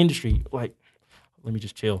music industry, like, let me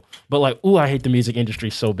just chill. But like, I hate the music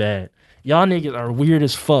industry so bad. Y'all niggas are weird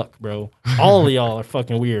as fuck, bro. All of y'all are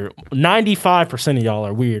fucking weird. 95% of y'all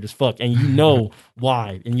are weird as fuck, and you know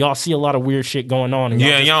why. And y'all see a lot of weird shit going on. And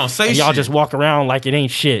y'all don't say shit. Y'all just walk around like it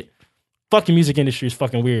ain't shit. Fucking music industry is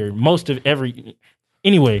fucking weird.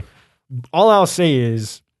 Anyway, all I'll say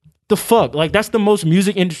is, the fuck? Like, that's the most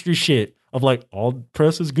music industry shit. of like all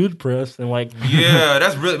press is good press, and like Yeah,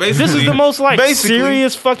 that's really basically. this is the most like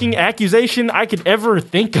serious fucking accusation I could ever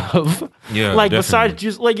think of. Yeah, like definitely. besides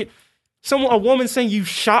just like a woman saying you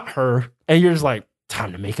shot her, and you're just like,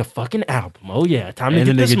 time to make a fucking album. Oh yeah, time to And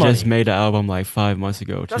get the this nigga money. just made an album like 5 months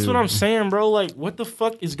ago. That's too. what I'm saying, bro. Like, what the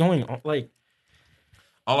fuck is going on? Like,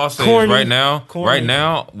 All I'll say Corny. is right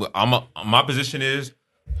now, my position is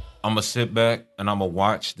I'm gonna sit back and I'm gonna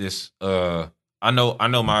watch this. I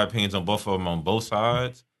know my opinions on both of them on both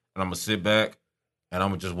sides, and I'm gonna sit back and I'm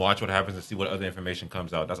gonna just watch what happens and see what other information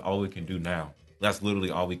comes out. That's all we can do now. That's literally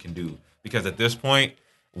all we can do, because at this point,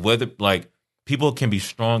 whether like people can be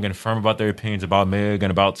strong and firm about their opinions about Meg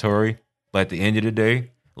and about Tory, but at the end of the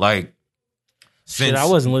day, like. shit, I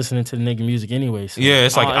wasn't listening to the nigga music anyway. So Yeah,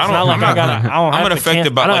 it's like I don't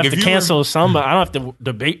have to cancel somebody. I don't have to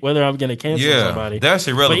debate whether I'm gonna cancel somebody. That's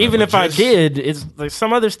irrelevant. But even if I did, it's like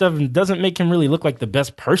some other stuff doesn't make him really look like the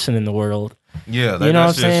best person in the world. Yeah, you know what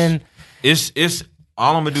I'm saying? It's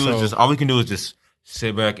all I'm gonna do is just all we can do is just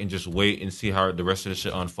sit back and just wait and see how the rest of the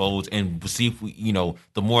shit unfolds, and see if we,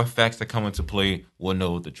 the more facts that come into play, we'll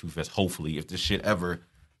know what the truth is. Hopefully, if this shit ever,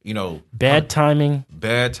 bad timing,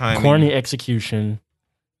 corny execution,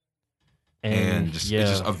 and it's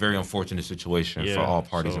just a very unfortunate situation for all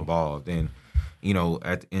parties involved. And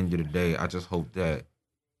at the end of the day, I just hope that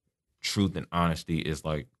truth and honesty is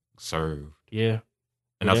like served. Yeah,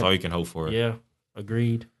 and that's all you can hope for. Yeah,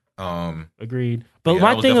 agreed. Agreed. But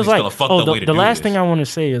my thing is like, the last thing I want to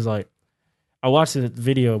say is like, I watched a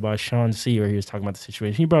video by Sean C where he was talking about the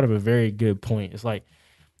situation. He brought up a very good point. It's like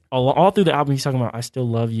all through the album, he's talking about I still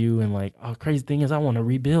love you, and like, oh, crazy thing is I want to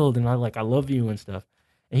rebuild, and I love you and stuff.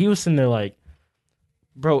 And he was sitting there like,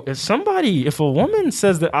 bro, if a woman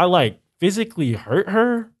says that I like physically hurt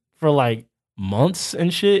her for like months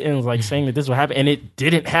and shit, and was like saying that this will happen, and it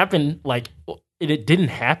didn't happen, like it didn't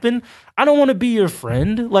happen, I don't want to be your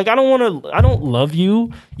friend. Like I don't love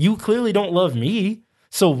you. You clearly don't love me.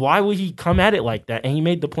 So why would he come at it like that? And he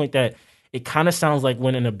made the point that it kind of sounds like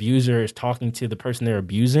when an abuser is talking to the person they're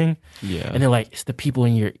abusing, and they're like, it's the people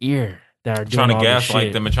in your ear that are doing trying to all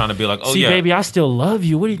gaslight them and trying to be like, oh, see, yeah, baby, I still love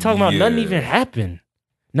you. What are you talking about? Nothing even happened.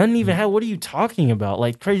 Nothing even happened. What are you talking about?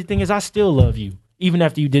 Like, crazy thing is, I still love you, even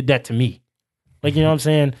after you did that to me. Like, you know what I'm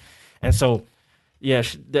saying? And so, yeah,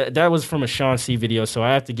 that was from a Sean C video, so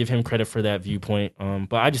I have to give him credit for that viewpoint.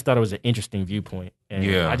 But I just thought it was an interesting viewpoint. And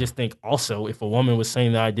I just think also, if a woman was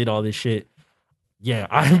saying that I did all this shit,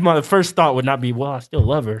 my first thought would not be, well, I still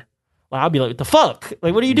love her. Like, I'd be like, what the fuck?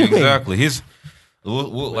 Like, what are you doing? Exactly.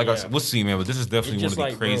 We'll see, man. But this is definitely one of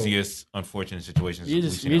the craziest, unfortunate situations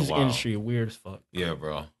we've seen in a while. Music industry weird as fuck. Yeah,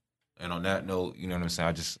 bro. And on that note, you know what I'm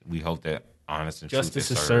saying? We hope that honest and justice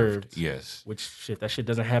truth is served. Yes. That shit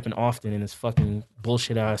doesn't happen often in this fucking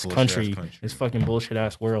bullshit ass country. This fucking bullshit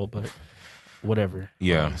ass world, but whatever.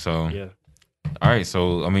 Yeah. So. Yeah. All right.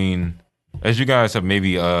 So I mean, as you guys have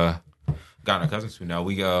maybe gotten accustomed to now,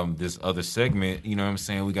 we this other segment. You know what I'm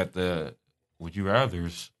saying? We got the Would You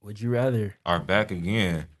Rathers. Would you rather are back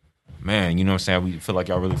again, man? You know what I'm saying? We feel like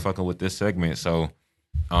y'all really fucking with this segment. So,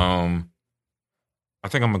 I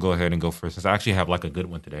think I'm gonna go ahead and go first since I actually have like a good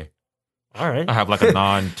one today. All right. I have like a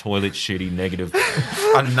non-toilet shitty negative,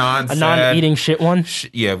 a non-eating shit one.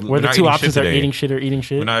 Yeah, where the two options are eating shit or eating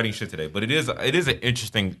shit. We're not eating shit today, but it is an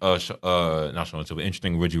interesting not showing to, but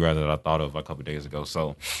interesting would you rather that I thought of a couple days ago.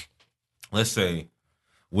 So let's say,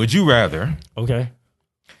 would you rather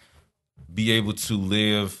be able to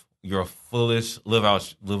live your fullest, live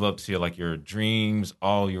up to your dreams,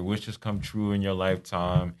 all your wishes come true in your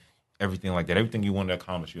lifetime, everything like that, everything you want to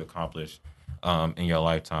accomplish, you accomplished in your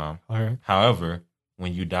lifetime. All right. However,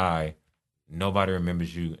 when you die, nobody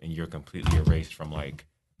remembers you and you're completely erased from like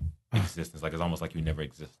existence. Like it's almost like you never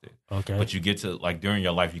existed. Okay. But you get to like during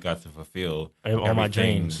your life, you got to fulfill all my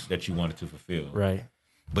dreams that you wanted to fulfill. Right.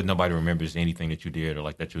 But nobody remembers anything that you did or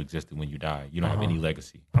like that you existed when you die. You don't have any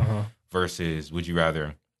legacy. Versus, would you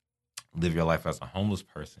rather live your life as a homeless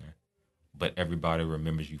person, but everybody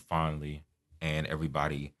remembers you fondly and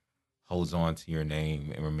everybody holds on to your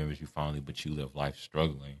name and remembers you fondly, but you live life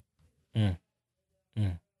struggling?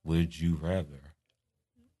 Would you rather?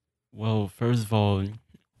 Well, first of all,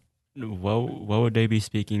 what would they be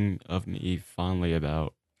speaking of me fondly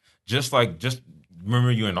about? Just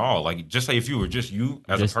remember you and all. Like, just say if you were just you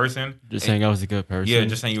as a person. Just saying I was a good person. Yeah,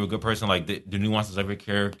 just saying you were a good person. Like, the nuances of your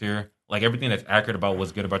character. Like, everything that's accurate about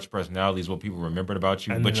what's good about your personality is what people remembered about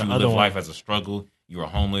you. But you live life as a struggle. You were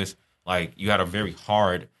homeless. Like, you had a very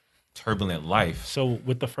hard, turbulent life. So,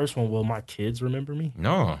 with the first one, will my kids remember me?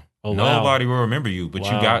 No. Oh, nobody will remember you. But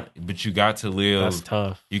you got to live. That's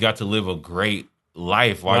tough. You got to live a great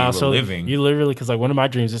life while you were living. You literally, because like one of my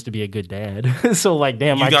dreams is to be a good dad. So like,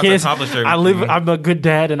 damn, You my got to kids, accomplish everything. I'm a good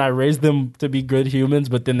dad and I raised them to be good humans,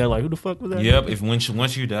 but then they're like, who the fuck was that? Yep.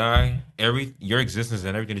 Once you die, your existence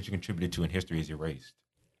and everything that you contributed to in history is erased.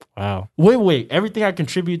 Wow. Wait. Everything I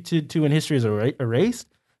contributed to in history is erased?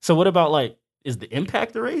 So what about like, is the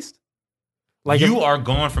impact erased? Like you are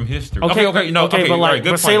gone from history. Okay, but like, right, good but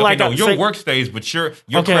point. say like your work stays, but your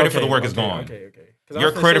credit for the work is gone. Okay.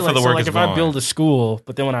 Your credit for the work is if gone. I build a school,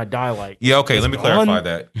 but then when I die, like let me clarify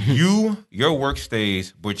that. Your work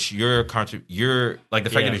stays, but your like the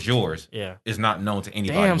fact that it's yours is not known to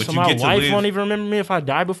anybody. Damn, but so you my get to wife live. won't even remember me if I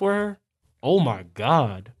die before her? Oh my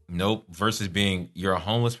God. Nope. Versus being you're a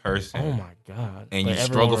homeless person. Oh my God. And you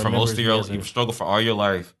struggle for most of you struggle for all your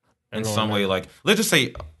life in some way. Like let's just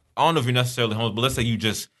say, I don't know if you're necessarily homeless, but let's say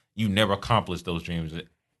you never accomplished those dreams.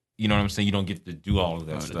 You know what I'm saying? You don't get to do all of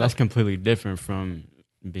that stuff. That's completely different from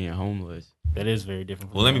being homeless. That is very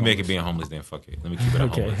different. Well, let me make it being homeless then. Fuck it. Let me keep it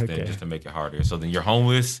homeless then, just to make it harder. So then you're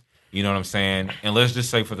homeless. You know what I'm saying? And let's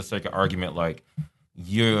just say, for the sake of argument, like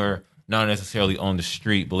you're not necessarily on the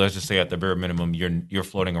street, but let's just say at the bare minimum, you're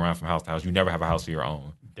floating around from house to house. You never have a house of your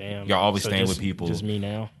own. Damn. You're always staying with people. Just me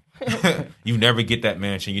now. You never get that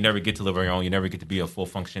mansion. You never get to live on your own. You never get to be a full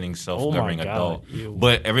functioning, self-governing adult. Ew.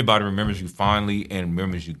 But everybody remembers you fondly and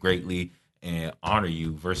remembers you greatly and honor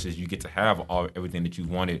you, versus you get to have everything that you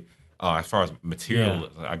wanted as far as material,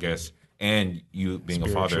 I guess, and you being a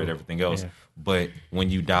father and everything else. Yeah. But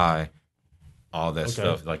when you die, all that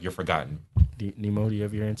stuff, like, you're forgotten. Nemo, do you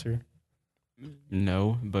have your answer?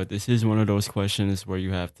 No, but this is one of those questions where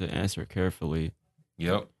you have to answer carefully.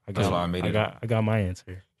 Yep. That's why I made it. I got my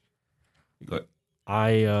answer. Good.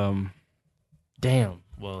 Damn.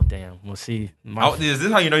 Well, We'll see. Is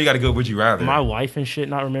this how you know you got to go would you rather? My wife and shit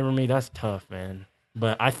not remember me. That's tough, man.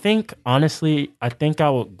 But I think, honestly, I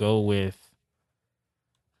would go with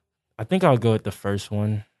the first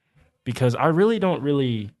one, because I really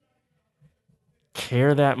don't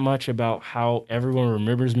care that much about how everyone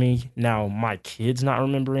remembers me. Now, my kids not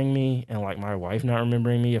remembering me and like my wife not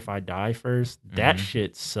remembering me if I die first, that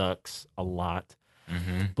shit sucks a lot.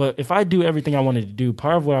 Mm-hmm. But if I do everything I wanted to do,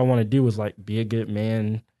 part of what I want to do is like be a good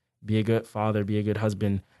man, be a good father, be a good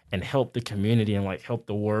husband, and help the community and like help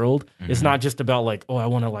the world. Mm-hmm. It's not just about like, oh, I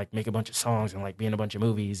want to like make a bunch of songs and like be in a bunch of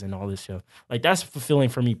movies and all this stuff. Like, that's fulfilling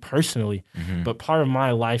for me personally. Mm-hmm. But part of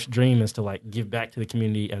my life's dream is to like give back to the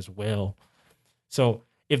community as well. So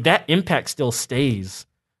if that impact still stays,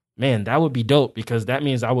 man, that would be dope, because that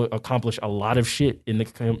means I would accomplish a lot of shit in the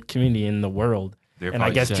community, in the world. And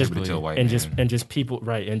I guess just people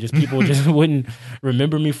just wouldn't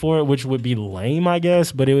remember me for it, which would be lame, I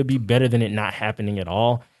guess, but it would be better than it not happening at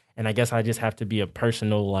all. And I guess I just have to be a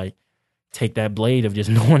personal, like, take that blade of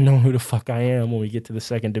just no one know who the fuck I am when we get to the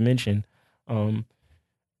second dimension. So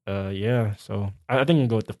I think I'll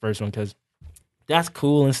go with the first one, because that's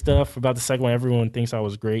cool and stuff. About the second one, everyone thinks I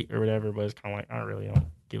was great or whatever, but it's kind of like, I really don't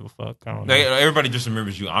give a fuck. I don't know. Everybody just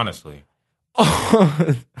remembers you honestly.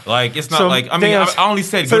 Like, it's not like, I mean, I only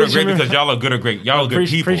said good or great because y'all are good or great. Y'all are good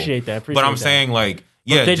people. Appreciate that. But I'm saying, like,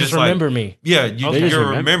 yeah, they just remember me. Yeah, you're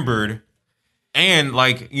remembered, and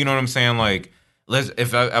like, you know what I'm saying? Like,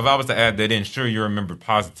 if I was to add that in, sure, you're remembered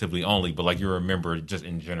positively only, but like, you're remembered just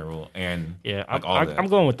in general, and yeah, like all that. I'm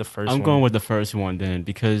going with the first one. I'm going with the first one then,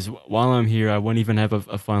 because while I'm here, I wouldn't even have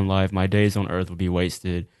a fun life. My days on Earth would be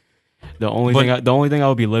wasted. The only thing I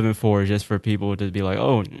would be living for is just for people to be like,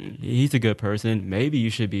 oh, he's a good person. Maybe you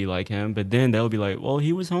should be like him. But then they'll be like, well,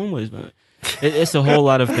 he was homeless. But it's a whole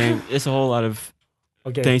lot of things. It's a whole lot of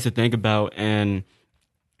things to think about. And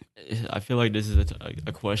I feel like this is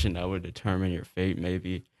a question that would determine your fate,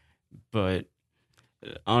 maybe. But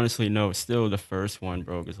honestly, no. Still, the first one,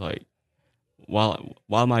 bro, is like, while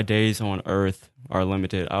my days on Earth are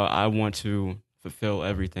limited, I want to fulfill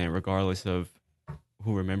everything, regardless of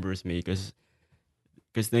who remembers me, because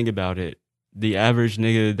think about it, the average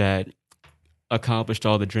nigga that accomplished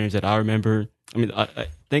all the dreams that I remember, I mean, I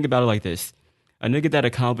think about it like this: a nigga that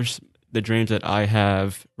accomplished the dreams that I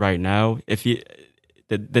have right now, if the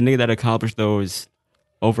nigga that accomplished those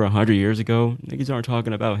over 100 years ago, niggas aren't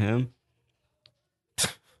talking about him.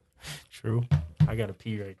 True. I gotta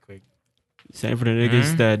pee right quick. Same for the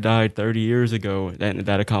niggas that died 30 years ago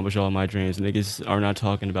that accomplished all my dreams. Niggas are not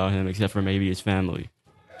talking about him except for maybe his family.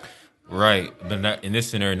 Right. But not, in this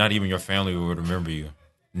scenario, not even your family would remember you.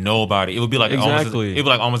 Nobody. It would be like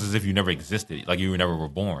almost as if you never existed, like you never were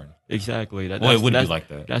born. Exactly. It wouldn't be like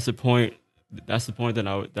that. That's the point. That's the point that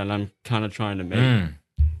I'm kind of trying to make.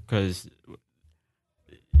 Because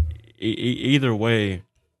either way,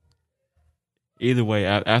 either way,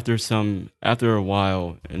 after a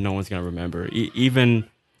while, no one's gonna remember. Even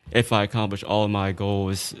if I accomplish all of my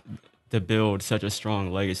goals to build such a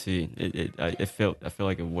strong legacy, I feel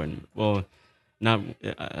like it wouldn't. Well, not.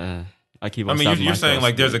 I keep I on mean, stopping you're myself. saying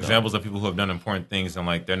like there's though. examples of people who have done important things and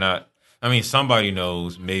like they're not. I mean, somebody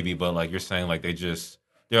knows maybe, but like you're saying like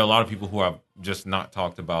there are a lot of people who are just not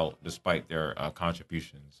talked about despite their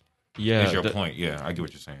contributions. Yeah, Is your point? Yeah, I get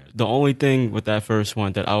what you're saying. the only thing with that first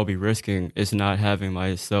one that I will be risking is not having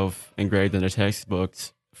myself engraved in the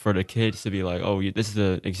textbooks for the kids to be like, oh, this is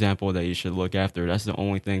an example that you should look after. That's the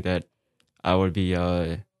only thing that I would be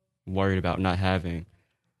worried about not having.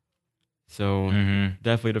 So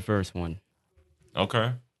definitely the first one.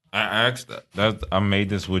 Okay. I asked that I made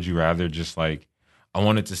this would you rather just like I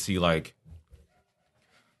wanted to see like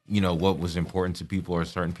what was important to people or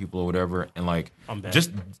certain people or whatever and like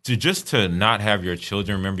just to not have your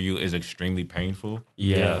children remember you is extremely painful.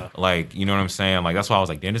 Yeah. Like, you know what I'm saying? Like that's why I was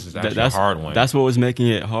like, damn, this is actually a hard one. That's what was making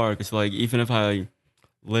it hard cuz like even if I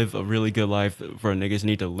live a really good life for niggas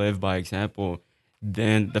need to live by example,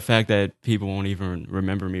 then the fact that people won't even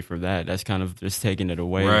remember me for that's kind of just taking it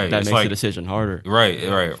away. Right. That It's makes like, the decision harder. Right.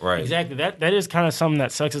 Exactly. That is kind of something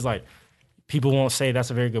that sucks. Is like people won't say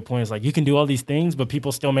that's a very good point. It's like you can do all these things, but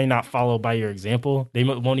people still may not follow by your example. They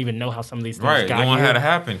won't even know how some of these things Right. got They won't here. have to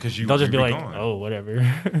happen because They'll just be like, gone. oh,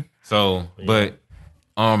 whatever. So, but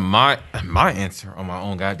my answer on my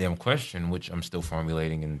own goddamn question, which I'm still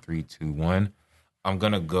formulating in 3, 2, 1, I'm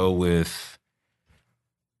gonna go with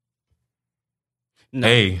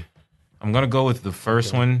I'm gonna go with the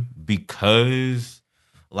first one because,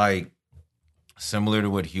 like, similar to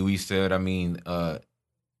what Huey said. I mean,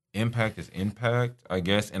 impact is impact, I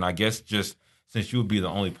guess, and I guess just since you would be the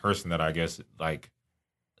only person that I guess like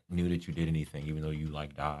knew that you did anything, even though you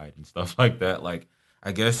like died and stuff like that. Like,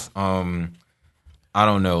 I guess, I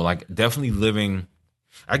don't know, like definitely living.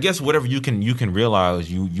 I guess whatever you can realize,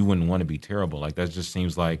 you wouldn't want to be terrible. Like that just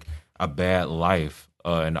seems like a bad life.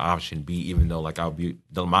 An option B, even though like I'll be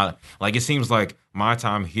like it seems like my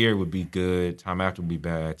time here would be good, time after would be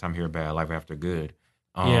bad, time here bad, life after good.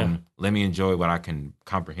 Let me enjoy what I can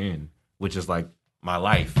comprehend, which is like my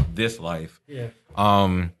life, this life. Yeah.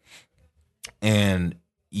 And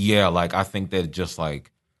yeah, like I think that just like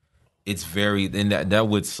it's very and that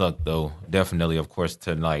would suck though, definitely, of course,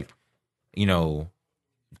 to like,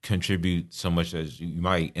 contribute so much as you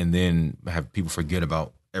might and then have people forget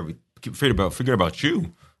about forget about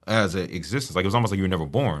you as an existence. Like it was almost like you were never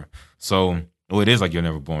born. So, well, it is like you're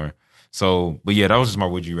never born. So, but yeah, that was just my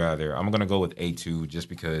would you rather. I'm gonna go with A2 just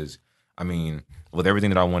because I mean, with everything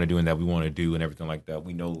that I want to do and that we want to do and everything like that,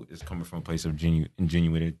 we know it's coming from a place of genuine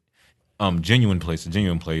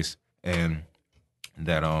place, and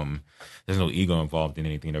that there's no ego involved in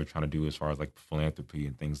anything that we're trying to do as far as like philanthropy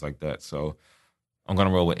and things like that. So, I'm gonna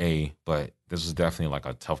roll with A, but this is definitely like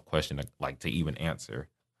a tough question to even answer,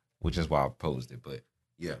 which is why I posed it. But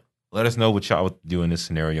yeah, let us know what y'all would do in this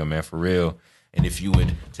scenario, man, for real. And if you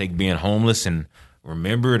would take being homeless and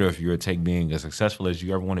remember it, or if you would take being as successful as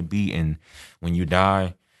you ever want to be, and when you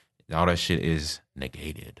die, all that shit is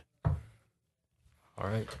negated. All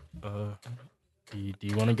right. Do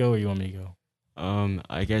you want to go or you want me to go?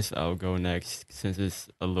 I guess I'll go next since it's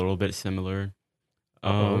a little bit similar.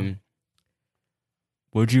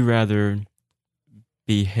 Would you rather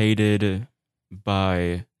be hated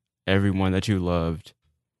by everyone that you loved,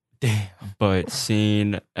 but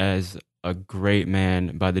seen as a great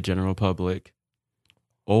man by the general public,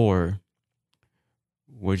 or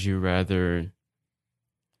would you rather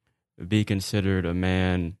be considered a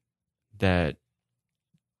man that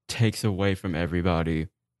takes away from everybody,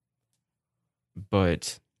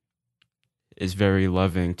 but is very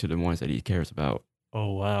loving to the ones that he cares about?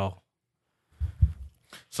 Oh, wow.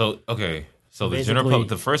 So, okay. So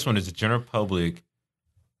the first one is the general public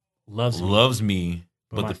loves me,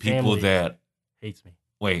 but the people that hates me.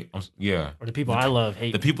 Wait, yeah. Or the people I love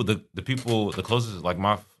hate the people. The people the closest, like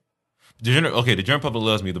the general public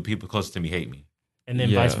loves me. The people closest to me hate me, and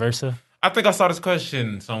then vice versa. I think I saw this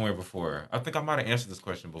question somewhere before. I think I might have answered this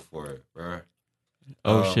question before, bro.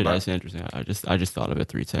 Oh shit, that's interesting. I just thought of it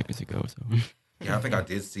 3 seconds ago. So yeah, I think I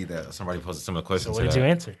did see that somebody posted similar questions. So what did you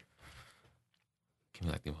answer? Give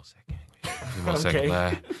me like 1 second. Give me 1 second,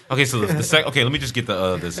 lad. Okay, so the second. Okay, let me just get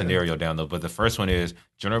the scenario down though. But the first one is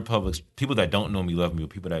general public. People that don't know me love me,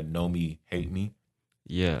 but people that know me hate me.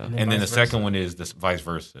 Yeah, and then the second one is this vice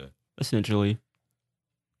versa. Essentially,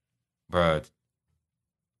 but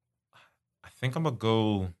I think I'm gonna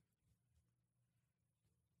go.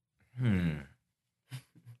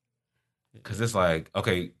 because it's like,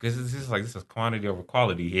 okay, because this is quantity over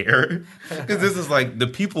quality here. Because this is like the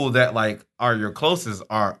people that like are your closest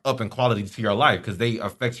are up in quality to your life because they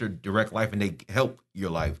affect your direct life and they help your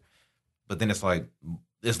life. But then it's like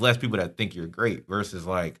it's less people that think you're great versus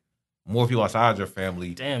like more people outside your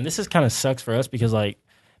family. Damn, this is kind of sucks for us because like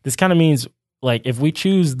this kind of means like if we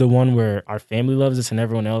choose the one where our family loves us and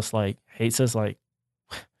everyone else like hates us, like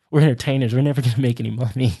we're entertainers, we're never gonna make any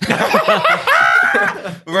money.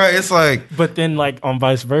 Right, it's like, but then like on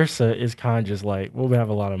vice versa, it's kind of just like we'll have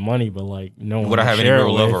a lot of money, but like no one would I have any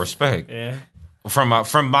real love or respect? Yeah, from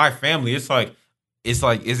my family, it's like, is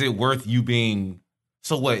it worth you being?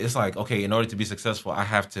 So what? It's like, okay, in order to be successful, I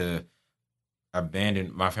have to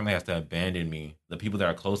abandon my family. Has to abandon me. The people that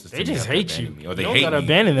are closest they to me just have to hate you. abandon me, or they you don't hate gotta me.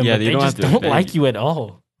 abandon them, Yeah, but you they don't just have to don't abandon- like you at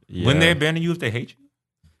all. Yeah. Wouldn't they abandon you if they hate you?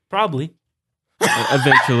 Probably.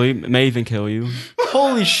 Eventually, may even kill you.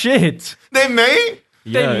 Holy shit! They may.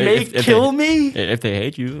 Yeah, They may if kill they, me. if they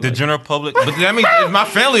hate you. The like- general public, but that means if my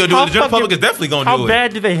family will do How it. The general fucking- public is definitely gonna How do it.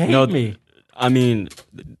 bad do they hate No, me? I mean,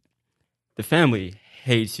 the family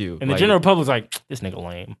hates you. And the Like, general public's like, this nigga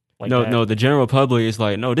lame. Like no, that. no, the general public is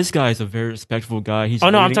like, no, this guy is a very respectful guy. He's Oh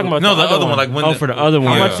no, I'm leading- talking about No, the the other one, like when Oh, for the other one.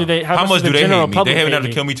 How Yeah. much do they? How, How much does do the they general hate me? public They have hate to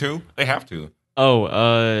me? kill me too. They have to. Oh,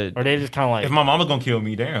 Or they just kind of like, If my mama gonna kill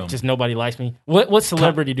me, damn. just nobody likes me. What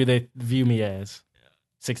celebrity do they view me as?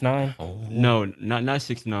 6ix9ine? Oh. no, not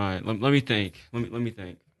 6ix9ine. Let me think. Let me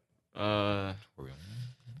think. No,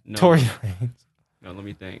 Tory Lanez. No, let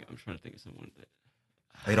me think. I'm trying to think of someone.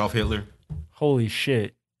 Adolf Hitler. Holy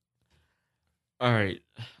shit. All right,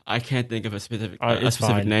 I can't think of a specific It's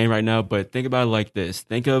fine. name right now, but think about it like this: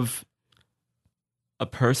 think of a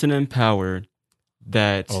person in power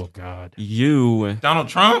that Oh God. you, Donald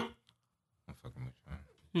Trump. I'm fucking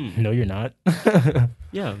with you. No, you're not.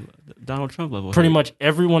 yeah, Donald Trump level, Pretty hate. much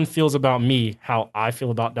everyone feels about me how I feel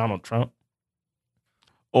about Donald Trump.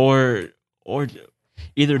 or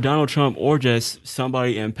either Donald Trump or just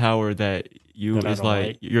somebody in power that you That I is don't like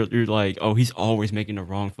like. you're like, oh, he's always making the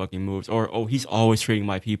wrong fucking moves, or oh, he's always treating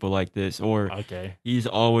my people like this, or Okay. he's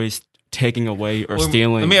always taking away or Well,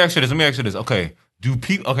 stealing. Let me ask you this. Okay, do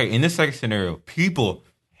people? Okay, in this second scenario, people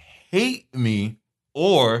hate me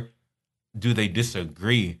or do they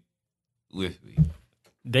disagree with me?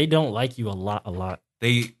 They don't like you a lot.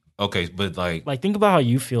 They okay, but like Like think about how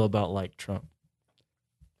you feel about like Trump.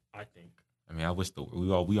 I think. I mean,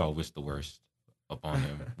 we all wish the worst upon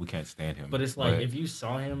him. We can't stand him. But it's like if you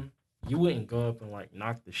saw him, you wouldn't go up and like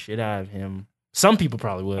knock the shit out of him. Some people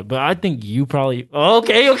probably would, but I think you probably.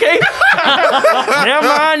 Okay. Never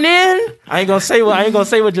mind then. I ain't gonna say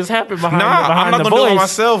what just happened behind I'm not the gonna do it voice.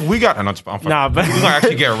 myself. We got. I'm fucking- Nah, but we gonna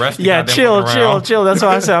actually get arrested. yeah, goddamn, chill. walking around. That's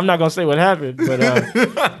why I said I'm not gonna say what happened.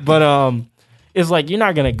 But it's like you're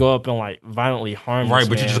not gonna go up and like violently harm. Right, this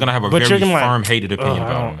but you're man. just gonna have a But very you're gonna, like, firm, hated opinion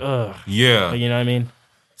about him. Ugh. Yeah, You know what I mean?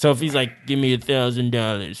 So if he's like, give me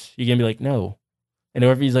 $1,000, you're gonna be like, no. And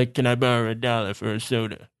or if he's like, can I borrow $1 for a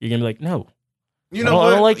soda? You're gonna be like, no. you I know don't- I what?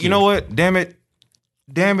 don't like you you. know what? Damn it!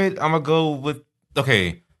 I'm gonna go with.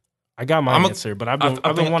 Okay, I got my I'm a- answer, but I've I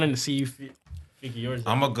been think- wanting to see you figure yours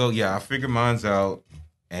out. I'm gonna go. Yeah, I figured mine's out,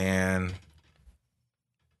 and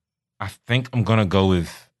I think I'm gonna go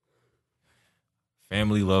with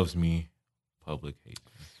family loves me, public hates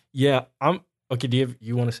me. Yeah, I'm okay. Do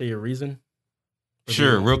you want to say your reason? Or do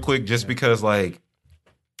Sure, you- real quick, just Yeah. because, like,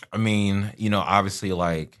 I mean, you know, obviously,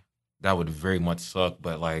 like, that would very much suck,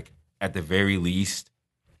 but, like, at the very least,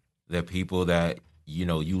 the people that, you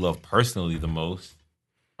know, you love personally the most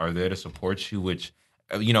are there to support you, which,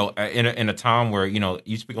 you know, in a time where, you know,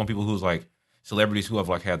 you speak on people who's, like, celebrities who have,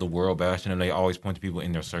 like, had the world bashed, and they always point to people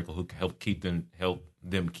in their circle who help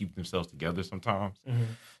them keep themselves together sometimes. Mhm.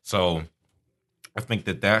 So I think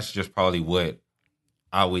that's just probably what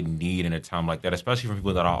I would need in a time like that, especially from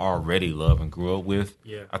people that I already love and grew up with.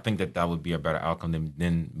 Yeah. I think that would be a better outcome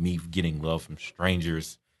than me getting love from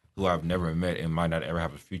strangers who I've never met and might not ever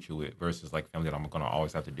have a future with versus like family that I'm going to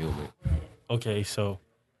always have to deal with. Okay, so,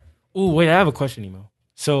 wait, I have a question, Emo.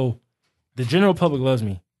 So, the general public loves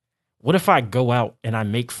me. What if I go out and I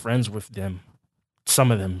make friends with them?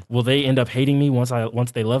 Some of them, will they end up hating me once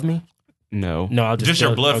they love me? no, No, I'll Just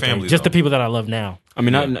your blood family, just the though. people that I love now, I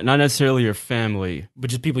mean Yeah. not necessarily your family, but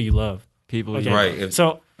just people you love. people. Okay. you- Right.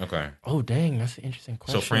 So, Okay. oh dang, that's an interesting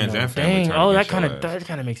question. friends though. and family Dang, turn that against your that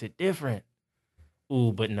kind of makes it different.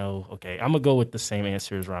 Ooh, but no. Okay, I'm gonna go with the same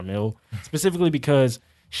answer as Ramil, specifically because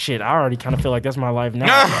shit, I already kind of feel like that's my life now.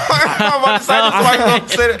 I'm about to say this, like, I'm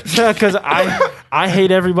saying it. Because I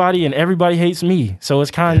hate everybody and everybody hates me. So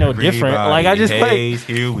it's kind of no different. Like I just exactly.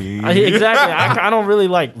 I don't really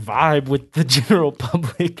like vibe with the general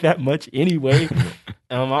public that much anyway.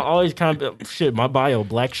 I always kind of my bio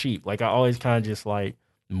black sheep. Like I always kind of just like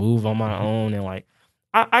move on my own and like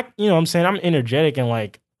I you know what I'm saying, I'm energetic and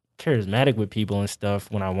like charismatic with people and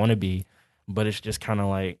stuff when I want to be, but it's just kind of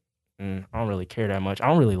like I don't really care that much. I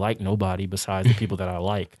don't really like nobody besides the people that I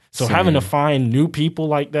like. So having to find new people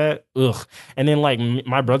like that, ugh. And then like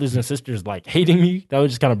my brothers and sisters like hating me, that would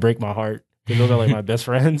just kind of break my heart because those are like my best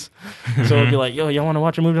friends. So it'd be like, yo, y'all want to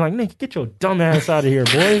watch a movie? Like, Nick, get your dumb ass out of here,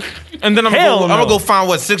 boy. And then I'm gonna go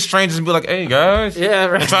find 6 strangers and be like, hey guys, yeah,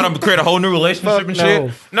 right. And trying to create a whole new relationship and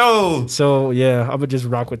shit. No. So yeah, I would just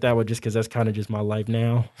rock with that one just because that's kind of just my life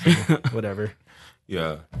now. So, whatever.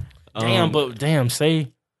 Yeah. Damn,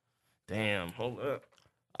 Damn, hold up.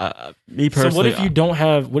 Me personally. So what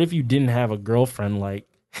if you didn't have a girlfriend? Like,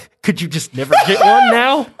 could you just never get one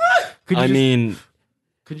now? Could you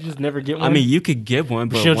just never get one? I mean, you could get one,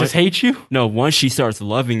 but she'll just hate you? No, once she starts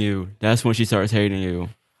loving you, that's when she starts hating you.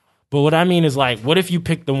 But what I mean is like, what if you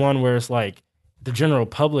pick the one where it's like, the general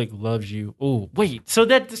public loves you. Oh, wait. So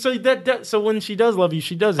when she does love you,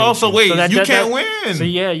 she does. Oh, so wait, you can't win. So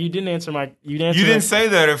yeah, you didn't answer my. You didn't say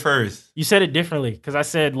that at first. You said it differently because I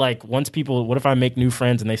said like once people. What if I make new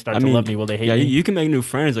friends and they start to love me? Will they hate me? Yeah, you can make new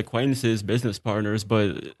friends, acquaintances, business partners,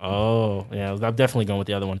 but oh yeah, I'm definitely going with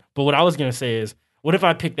the other one. But what I was gonna say is, what if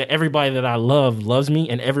I pick that everybody that I love loves me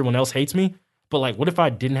and everyone else hates me? But like, what if I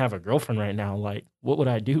didn't have a girlfriend right now? Like, what would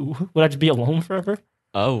I do? Would I just be alone forever?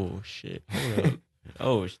 Oh shit! Hold up.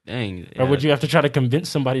 Oh dang! Yeah. Or would you have to try to convince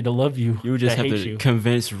somebody to love you? You would just have to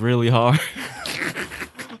convince really hard.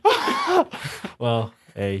 Well,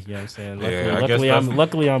 hey, you know what I'm saying?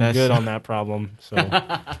 Luckily I'm good on that problem. So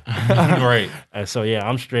right. So yeah,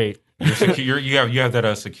 I'm straight. You have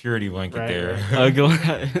that security blanket right, there. Right.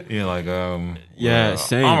 You're like yeah,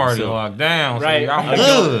 same. I'm already locked down. Right. So I'm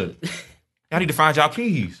good. I need to find y'all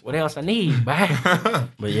keys. What else I need? Bye.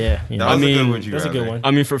 But yeah, you know, that's a good one.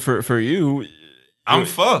 I mean, for you, I'm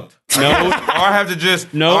fucked. No, or I have to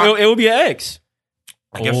just it would be an ex.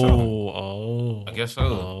 I guess so. Oh, I guess so.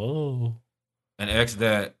 Oh, an ex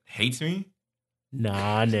that hates me.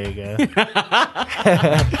 Nah, nigga.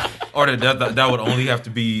 Or that would only have to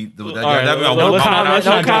be. Let's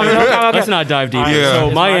not dive deep. Yeah.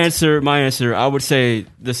 So my answer, I would say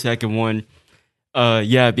the second one.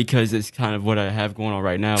 Yeah, because it's kind of what I have going on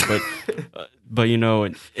right now. But you know,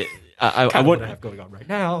 I wouldn't have going on right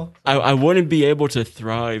now. I wouldn't be able to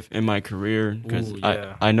thrive in my career because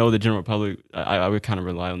I know the general public. I would kind of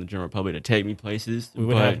rely on the general public to take me places.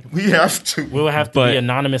 We have to be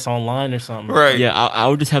anonymous online or something, right? Yeah, I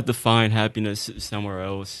would just have to find happiness somewhere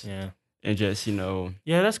else. Yeah, and just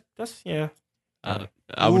Yeah, that's yeah.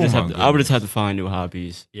 I would just have to find new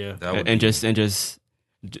hobbies. Yeah, and just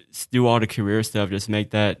do all the career stuff. Just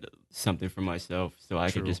make that something for myself so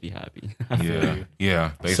I could just be happy.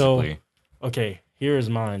 Yeah, basically. So, okay, here is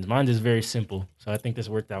mine. Mine is very simple, so I think this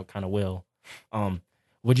worked out kind of well.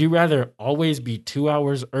 Would you rather always be 2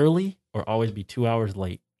 hours early or always be 2 hours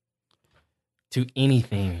late to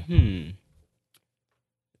anything?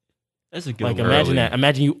 That's a good one. Like, imagine that.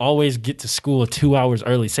 Imagine you always get to school 2 hours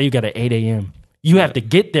early. Say you got at 8 a.m. You have to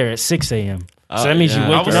get there at 6 a.m. So that means you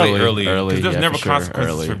wake up early. Because there's never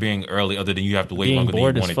consequences for being early other than you have to wait longer than you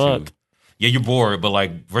wanted to. Yeah, you're bored, but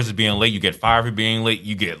like versus being late, you get fired for being late.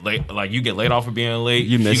 You get late, like you get laid off for being late.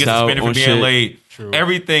 You get suspended for being late. True.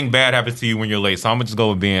 Everything bad happens to you when you're late. So I'm gonna just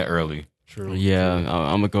go with being early. True. Yeah,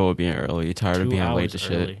 I'm gonna go with being early. Tired of being late to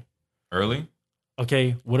shit. Early?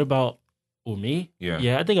 Okay. What about me?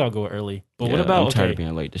 Yeah. I think I'll go early. But what about? I'm tired of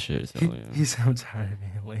being late to shit. So, yeah. He sounds tired of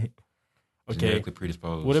being late. Okay. Genetically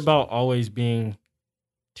predisposed. What about always being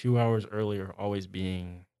 2 hours early or always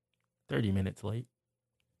being 30 minutes late?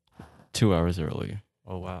 2 hours early.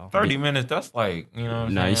 Oh, wow. 30 minutes, that's like, you know what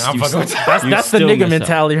I'm nice. saying? That's the nigga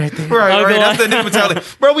mentality right there. Right, that's the nigga mentality.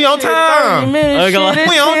 Bro, we on time. 30 minutes,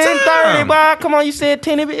 we on 10:30, boy. Come on, you said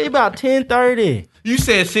 10, it's about 10:30. You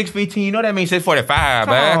said 6:15, you know that means 6:45,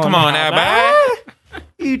 man. Come on now, man.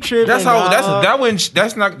 You tripping? That's how.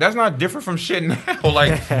 That's not different from shit now.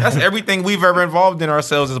 Like that's everything we've ever involved in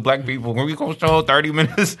ourselves as black people. When we gonna show 30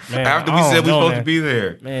 minutes after we said we're supposed to be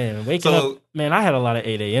there. Man, waking up. Man, I had a lot of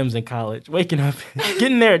 8 a.m.s in college. Waking up,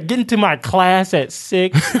 getting to my class at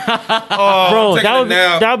 6. Bro,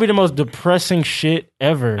 that would be the most depressing shit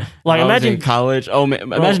ever. Like imagine in college. Oh man,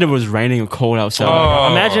 imagine if it was raining and cold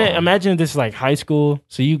outside. Imagine this is like high school.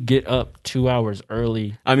 So you get up 2 hours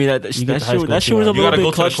early. I mean that shit was a little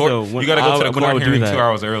bit clutch though. You gotta go to the court hearing 2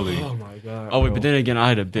 hours early. Oh my god. Oh wait, but then again, I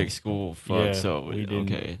had a big school. So we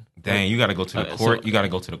didn't. Okay. Dang, you got to go to the court. so- you got to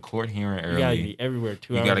go to the court hearing You gotta early. be everywhere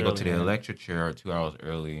 2 You hours. got to go early, to the man. electric chair 2 hours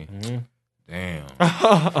early. Damn.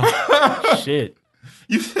 Shit,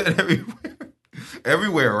 You said everywhere.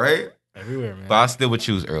 Everywhere, right? everywhere, man. But I still would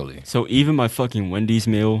choose early. So even my fucking Wendy's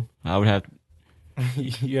meal, I would have.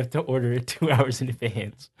 You have to order it 2 hours in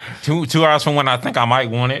advance. 2 hours from when I think I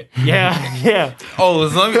might want it. Yeah. Oh,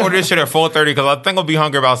 so let me order this shit at 4:30 because I think I'll be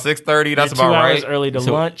hungry about 6:30. That's You're about 2 hours right. early to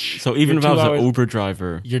So- lunch. So even if You're I was 2 an hours- Uber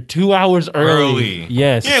driver, You're 2 hours early.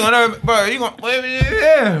 Yes. You ain't gonna, bro. You gonna,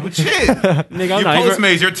 yeah, shit. nigga, Your I'm not even,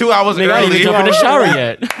 Postmates, you're 2 hours nigga, I ain't early. even jump in the shower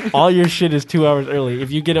yet. All your shit is 2 hours early.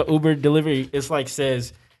 If you get an Uber delivery, it's like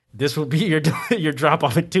says this will be your drop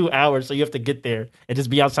off in 2 hours, so you have to get there and just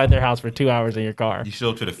be outside their house for 2 hours in your car. You show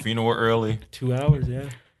up to the funeral early. 2 hours, yeah.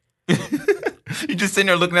 You just sitting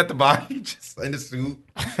there looking at the body, just in the suit.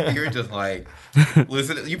 You're just like,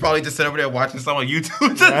 listen. You probably just sit over there watching some on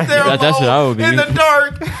YouTube, just Right. there That's what I would be. in the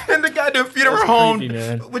dark, in the goddamn funeral That's home creepy,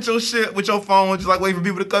 man. with your shit, with your phone, just like waiting for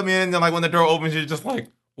people to come in. And then like when the door opens, you're just like,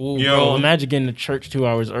 Ooh, Yo. bro, imagine getting to church 2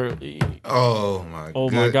 hours early. oh my, Oh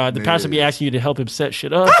my God, the pastor be asking you to help him set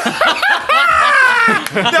shit up.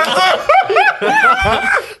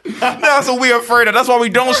 That's what we afraid of. That's why we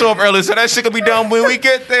don't show up early, so that shit can be done when we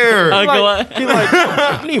get there. He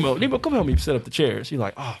like, Nemo, come help me set up the chairs. He's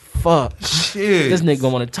like, oh fuck, Shit, this nigga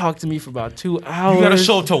gonna want to talk to me for about 2 hours. you gotta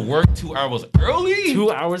show up to work 2 hours early.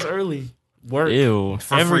 2 hours early. Work Ew.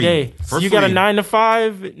 For every free. day. For So you got a free. 9 to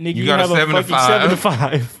 5, nigga. You got a have 7 to fucking 5. 7 to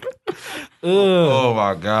 5. Ugh. Oh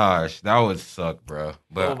my gosh, that would suck, bro.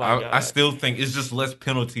 But Oh my I God. still think it's just less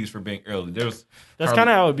penalties for being early. There's That's kind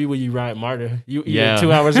of how it would be when you ride MARTA. You Yeah.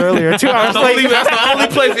 2 hours early or 2 hours late. that's the only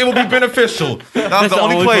place it would be beneficial. That's the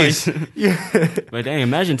only place. But dang,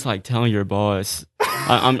 imagine like telling your boss,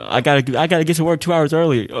 I gotta get to work 2 hours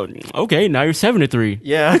early. Oh, okay, now you're 7 to 3.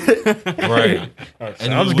 Yeah. Right.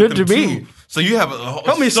 Sounds good to me. So you have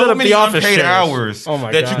Help me so set up many the office unpaid chairs. hours Oh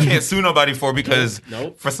my that God. you can't sue nobody for because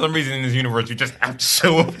Nope. for some reason in this universe you just have to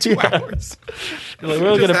show up 2 hours. Like, we're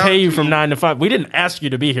Just going to have pay you to. from 9 to 5. We didn't ask you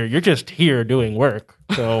to be here. You're just here doing work.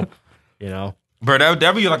 So, you know. Bro,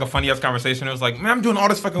 that'd be like a funny ass conversation. It was like, man, I'm doing all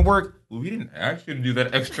this fucking work. Well, we didn't ask you to do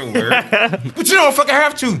that extra work. But you don't fucking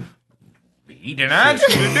have to. We didn't ask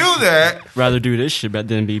you to do that. Rather do this shit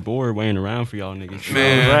than be bored waiting around for y'all niggas.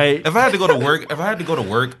 Man, Right. If I had to go to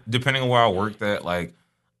work, depending on where I worked at, like,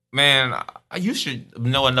 man, you should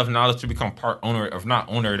know enough knowledge to become part owner, if not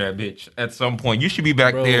owner of that bitch at some point. You should be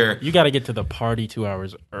back Bro, there. you got to get to the party 2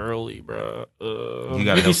 hours early, bro. You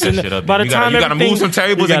gotta help that shit up. By the You time gotta move some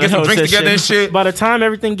tables you and gotta get some help drinks that together and shit. By the time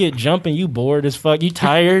everything get jumping, you bored as fuck. You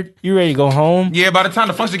tired. You ready to go home. Yeah, by the time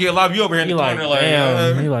the function get live, you over here in You the like, corner,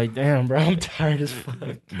 damn. You like, damn, bro. I'm tired as fuck.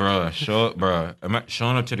 bruh, show up, bruh.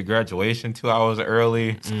 Showing up to the graduation 2 hours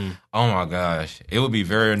early. Oh my gosh, it would be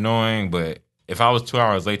very annoying. But if I was 2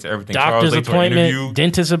 hours late to everything, 2 hours Doctor's late to an interview, appointment,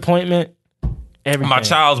 dentist appointment, everything. my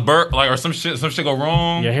child's birth, like, or some shit go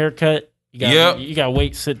wrong. Your haircut. You got, Yep. You got to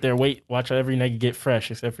wait, sit there, wait, watch every nigga get fresh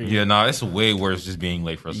except for you. Yeah, nah, it's way worse just being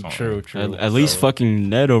late for a song. True. At least fucking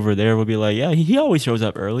Ned over there will be like, yeah, he always shows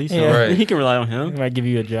up early, so Yeah. Right. he can rely on He him. might give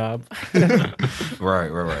you a job.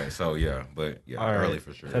 Right. So yeah, but yeah, All right. early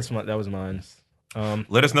for sure. That was mine.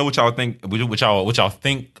 Let us know what y'all think. What y'all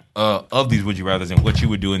think of these would you rather's and what you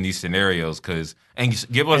would do in these scenarios. And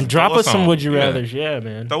give us And drop throw us some would you Yeah. rather's. Yeah,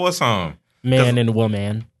 man. Throw us some. Man and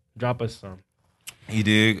woman. Drop us some. You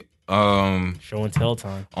dig? Show and tell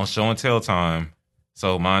time. On show and tell time.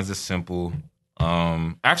 So mine's just simple.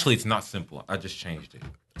 Actually, it's not simple. I just changed it.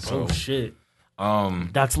 So, Oh shit. um,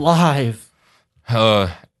 That's live.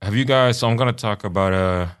 have you guys? So I'm gonna talk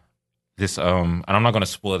about this. And I'm not gonna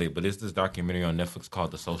spoil it, but it's this documentary on Netflix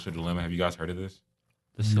called The Social Dilemma. Have you guys heard of this?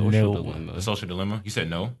 The social No. dilemma. The Social Dilemma. You said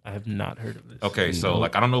no. I have not heard of this. Okay, so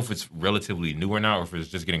like I don't know if it's relatively new or not, or if it's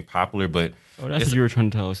just getting popular, but Oh, that's it's- what you were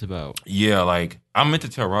trying to tell us about. yeah, like I meant to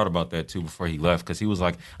tell Rod about that too before he left because he was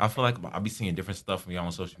like, I feel like I be seeing different stuff from y'all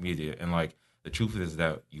on social media, and like the truth is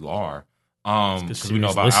that you are, because we know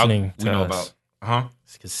Siri's about listening we to know us. about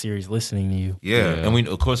It's because Siri's listening to you. yeah, Yeah. and we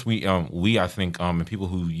of course we I think and people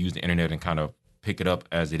who use the internet and kind of pick it up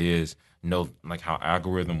as it is know like how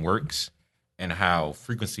algorithm works and how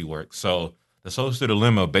frequency works. So the Social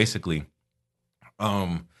Dilemma basically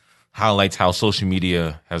highlights how social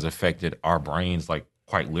media has affected our brains, like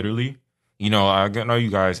quite literally. You know, I know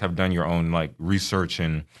you guys have done your own like research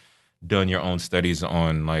and done your own studies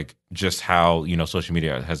on like just how, you know, social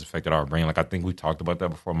media has affected our brain. Like I think we talked about that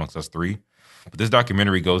before amongst us three. But this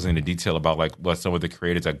documentary goes into detail about like what some of the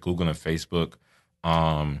creators at Google and Facebook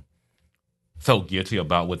felt guilty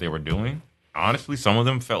about what they were doing. Honestly, some of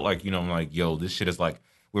them felt like, you know, like, yo, this shit is like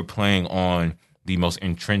we're playing on the most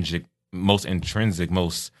intrinsic, most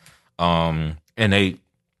innate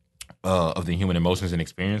of the human emotions and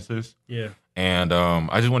experiences. Yeah. And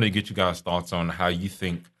I just wanted to get you guys' thoughts on how you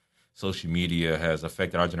think social media has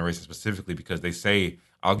affected our generation specifically, because they say,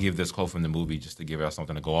 I'll give this quote from the movie just to give out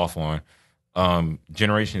something to go off on.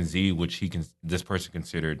 Generation Z, which this person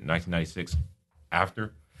considered 1996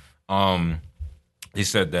 after, he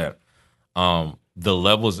said that the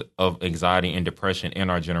levels of anxiety and depression in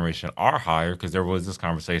our generation are higher, because there was this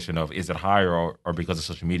conversation of, is it higher or because of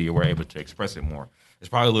social media we're able to express it more? It's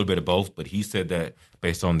probably a little bit of both, but he said that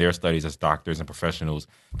based on their studies as doctors and professionals,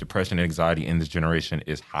 depression and anxiety in this generation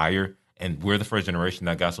is higher. And we're the first generation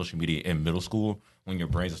that got social media in middle school, when your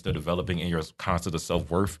brains are still developing and your concept of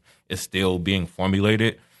self-worth is still being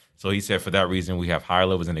formulated. So he said for that reason, we have higher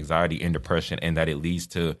levels of anxiety and depression, and that it leads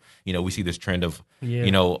to, we see this trend of,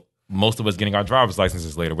 most of us getting our driver's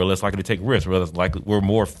licenses later. We're less likely to take risks. We're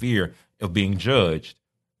more fear of being judged.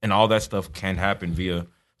 And all that stuff can happen via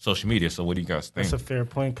social media. So what do you guys think? That's a fair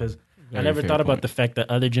point, because I never thought about the fact that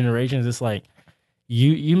other generations, it's like,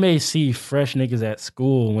 you may see fresh niggas at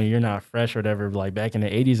school when you're not fresh or whatever, like back in the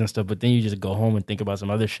 80s and stuff, but then you just go home and think about some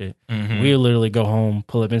other shit. Mm-hmm. We literally go home,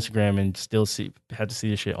 pull up Instagram, and still have to see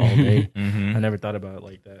this shit all day. Mm-hmm. I never thought about it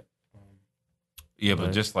like that. Yeah,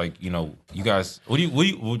 but just like, you guys, what do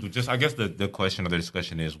you just, I guess the question or the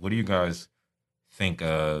discussion is, what do you guys think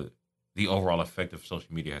the overall effect of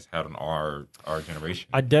social media has had on our generation?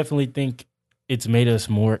 I definitely think it's made us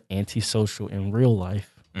more antisocial in real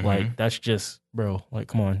life. Mm-hmm. Like, that's just, bro, like,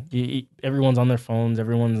 come on. Everyone's on their phones.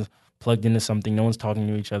 Everyone's plugged into something. No one's talking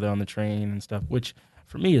to each other on the train and stuff, which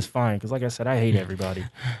for me is fine, because like I said, I hate everybody.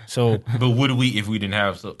 So, but would we if we didn't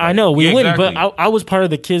have? I know we wouldn't, exactly. but I was part of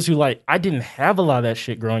the kids who, like, I didn't have a lot of that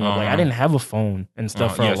shit growing up. Like, I didn't have a phone and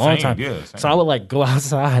stuff for a long time. Yeah, so I would, like, go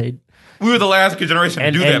outside. We were the last generation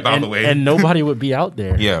to do that, by the way. And nobody would be out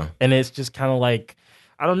there. Yeah. And it's just kind of like,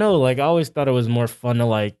 I don't know, like, I always thought it was more fun to,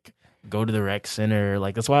 like, go to the rec center.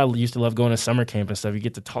 Like, that's why I used to love going to summer camp and stuff. You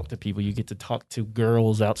get to talk to people. You get to talk to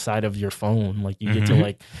girls outside of your phone. Like, you get to,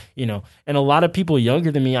 like, and a lot of people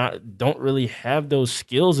younger than me, I don't really have those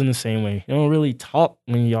skills in the same way. You don't really talk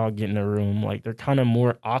when y'all get in a room. Like, they're kind of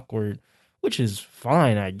more awkward, which is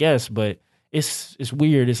fine, I guess, but it's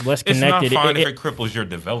weird. It's less connected. It's not fine if it cripples your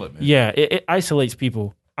development. Yeah, it isolates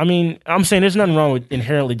people. I mean, I'm saying there's nothing wrong with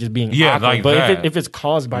inherently just being awkward, like but that. if it's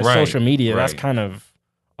caused by social media, that's kind of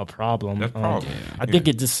a problem. That's problem. I think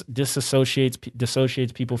it dissociates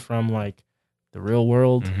people from, like, the real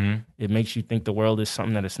world. Mm-hmm. It makes you think the world is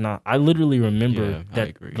something that it's not. I literally remember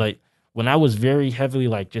that, like, when I was very heavily,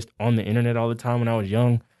 like, just on the internet all the time when I was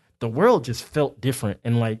young, the world just felt different.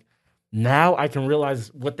 And, like, now I can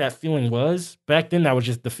realize what that feeling was. Back then,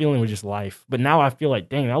 the feeling was just life. But now I feel like,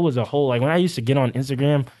 dang, that was a whole, like, when I used to get on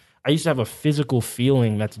Instagram, I used to have a physical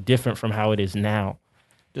feeling that's different from how it is now.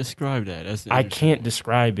 Describe that. I can't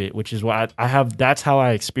describe it, which is why that's how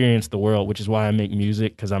I experience the world, which is why I make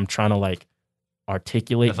music, because I'm trying to, like,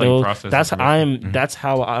 articulate those. That's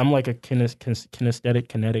how I'm like a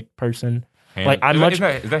kinetic person. Is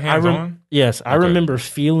that hands-on? Yes, I remember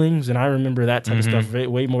feelings, and I remember that type of stuff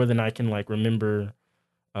way more than I can, like, remember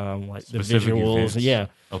like specific the visuals. Events. Yeah.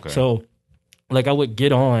 Okay. So, like, I would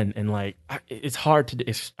get on, and, like, it's hard to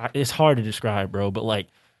describe, bro. But, like,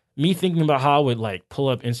 me thinking about how I would, like, pull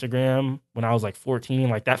up Instagram when I was, like, 14,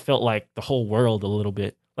 like, that felt like the whole world a little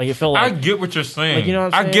bit. Like, it felt like, I get what you're saying. Like, you know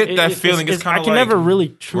what I'm saying? I get that feeling. It's kind of like, I can never really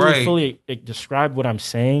truly fully describe what I'm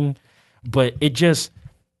saying, but it just,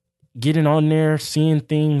 getting on there, seeing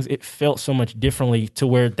things, it felt so much differently, to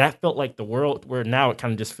where that felt like the world, where now it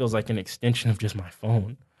kind of just feels like an extension of just my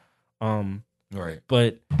phone. Right.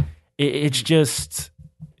 But it's just,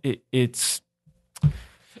 it's...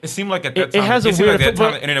 It seemed like at that time,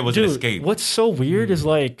 the internet was an escape. What's so weird is,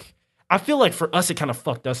 like, I feel like for us, it kind of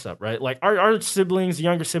fucked us up, right? Like, our siblings,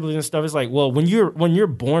 younger siblings and stuff, is like, well, when you're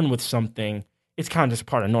born with something, it's kind of just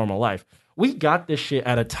part of normal life. We got this shit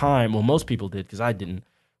at a time, well, most people did, because I didn't.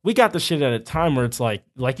 We got this shit at a time where it's like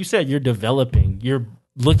you said, you're developing. You're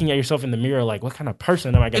looking at yourself in the mirror like, what kind of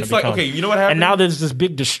person am I going to become? It's like, okay, you know what happened? And now there's this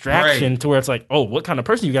big distraction to where it's like, oh, what kind of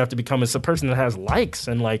person you have to become is a person that has likes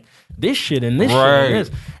and, like, this shit and this shit and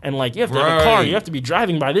this. And, like, you have to have a car. You have to be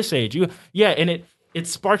driving by this age. And it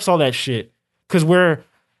sparks all that shit. Because we're,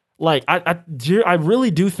 like, I really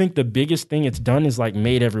do think the biggest thing it's done is, like,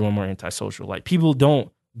 made everyone more antisocial. Like, people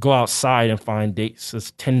don't go outside and find dates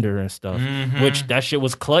as Tinder and stuff, which that shit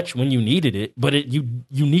was clutch when you needed it, but you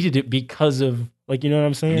needed it because of, like, you know what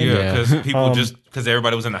I'm saying? Yeah, because people because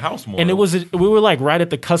everybody was in the house more. And we were, like, right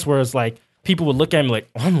at the cusp where it's like, people would look at me like,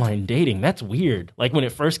 online dating, that's weird. Like, when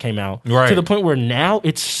it first came out. Right. To the point where now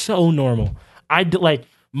it's so normal. like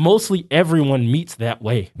mostly everyone meets that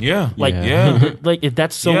way. Yeah. Like, yeah. like if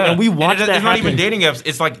that's so, Yeah. and we watch And that it's not happen. even dating apps.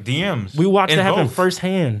 It's like DMs. We watch that happen both.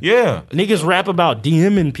 firsthand. Yeah. Niggas rap about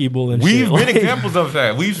DMing people and We've shit. been Like, examples of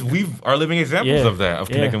that. We are living examples Yeah. of that, of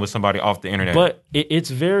connecting with somebody off the internet. But it's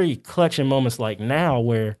very clutch in moments like now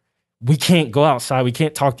where we can't go outside, we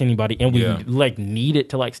can't talk to anybody, and we like need it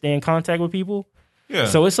to like stay in contact with people. yeah.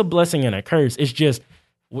 So it's a blessing and a curse. It's just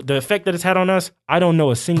the effect that it's had on us. I don't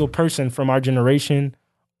know a single person from our generation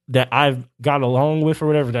that I've got along with or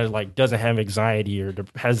whatever that like doesn't have anxiety or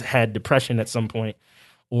has had depression at some point,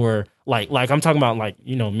 or like I'm talking about like,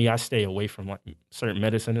 you know, me, I stay away from like certain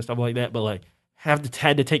medicine and stuff like that, but like had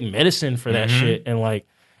to take medicine for that shit, and like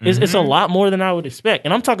it's a lot more than I would expect.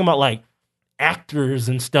 And I'm talking about like actors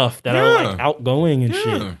and stuff that are like outgoing and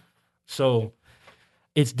shit. So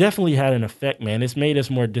it's definitely had an effect, man. It's made us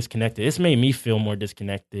more disconnected. It's made me feel more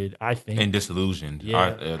disconnected, I think. And disillusioned.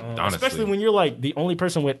 Yeah. Honestly. Especially when you're like the only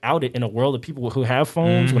person without it in a world of people who have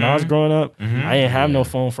phones. When I was growing up, I didn't have no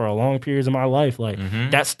phone for a long periods of my life. Like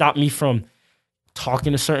that stopped me from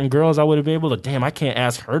talking to certain girls. I would have been able to, damn, I can't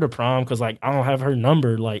ask her to prom because like I don't have her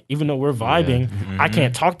number. Like even though we're vibing, I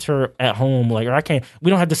can't talk to her at home. Like, or we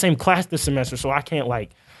don't have the same class this semester, so I can't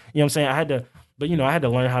like, you know what I'm saying? I had to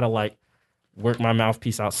learn how to like work my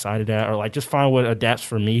mouthpiece outside of that, or like just find what adapts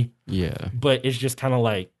for me. Yeah. But it's just kind of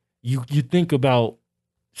like you think about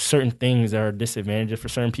certain things that are disadvantages for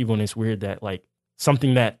certain people, and it's weird that like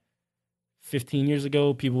something that 15 years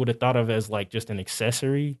ago people would have thought of as like just an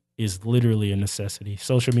accessory is literally a necessity.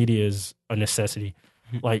 Social media is a necessity.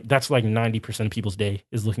 Like that's like 90% of people's day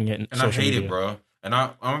is looking at social media. And I hate it, bro. And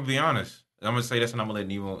I'm gonna be honest. I'm gonna say this, and I'm gonna let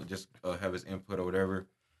Nemo just have his input or whatever.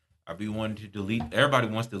 I be wanting to delete. Everybody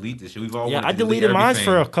wants to delete this shit. We've all I deleted mine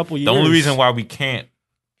for a couple years. The only reason why we can't,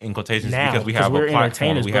 in quotations, now, is because we have a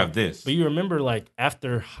platform. We have this. But you remember, like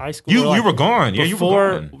after high school, You were gone. Yeah, you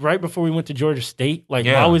were gone. Right before we went to Georgia State. Like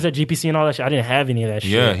I was at GPC and all that shit. I didn't have any of that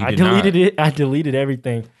shit. Yeah, I deleted it. I deleted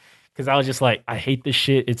everything because I was just like, I hate this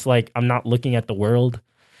shit. It's like I'm not looking at the world,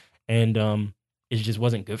 and it just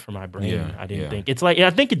wasn't good for my brain. Yeah, I didn't think it's like I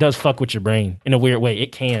think it does fuck with your brain in a weird way.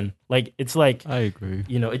 It can it's like I agree.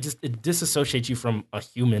 You know, it disassociates you from a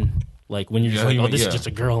human. Like when you're just like, oh, this is just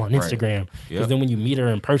a girl on Instagram. Because then when you meet her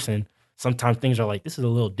in person, sometimes things are like, this is a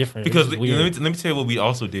little different. Because let me tell you what we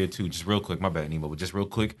also did too. Just real quick, my bad, Nemo. But just real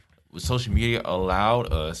quick, social media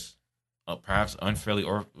allowed us, perhaps unfairly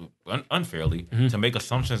or unfairly, to make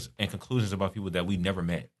assumptions and conclusions about people that we never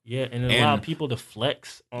met. Yeah, and it allowed people to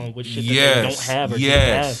flex on what shit that they don't have or don't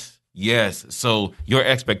have. Yes. So your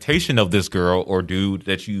expectation of this girl or dude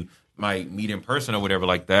that you might meet in person or whatever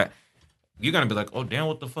like that, you're gonna be like, oh damn,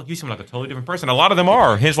 what the fuck? You seem like a totally different person. A lot of them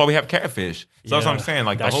are. Hence why we have catfish. So that's what I'm saying.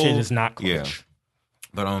 Like that the whole shit is not clutch. Yeah.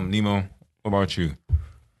 But Nemo, what about you?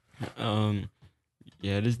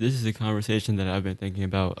 Yeah, this is a conversation that I've been thinking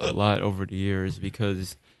about a lot over the years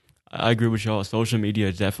because I agree with y'all. Social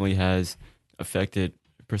media definitely has affected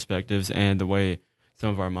perspectives and the way some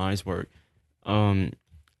of our minds work.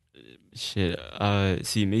 See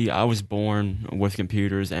me, I was born with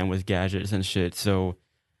computers and with gadgets and shit, so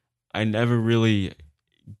I never really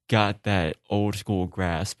got that old school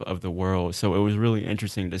grasp of the world. So it was really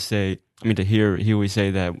interesting to hear Huey say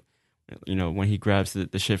that, you know, when he grabs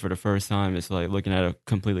the shit for the first time, it's like looking at a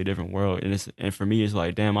completely different world. And for me, it's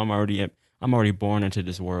like, damn, I'm already born into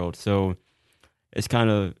this world. So it's kind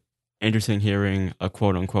of interesting hearing a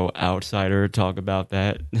quote unquote outsider talk about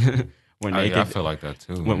that I feel like that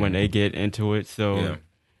too. When they get into it. So,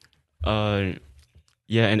 and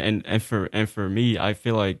for me, I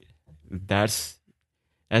feel like that's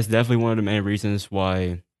definitely one of the main reasons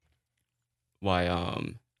why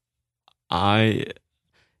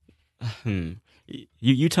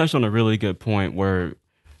you touched on a really good point where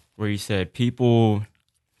you said people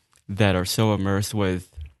that are so immersed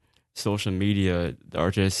with social media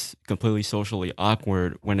are just completely socially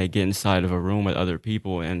awkward when they get inside of a room with other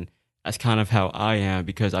people, and that's kind of how I am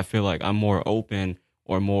because I feel like I'm more open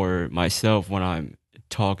or more myself when I'm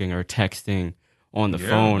talking or texting on the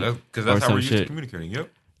phone. Because that's how we're used to communicating. Yep.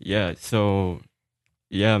 Yeah. So,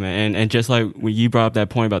 yeah, man. And just like when you brought up that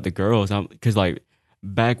point about the girls, because like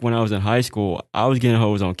back when I was in high school, I was getting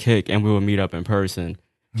hoes on Kick and we would meet up in person.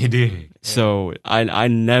 You did. So I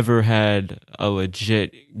never had a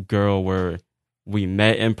legit girl where we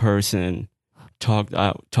met in person, talked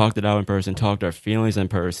it out in person, talked our feelings in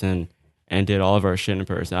person, and did all of our shit in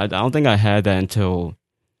person. I don't think I had that until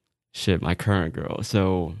my current girl.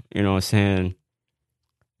 So, you know what I'm saying?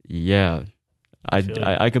 Yeah.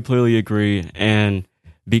 I completely agree. And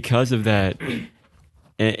because of that,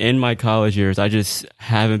 in my college years, I just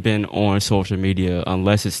haven't been on social media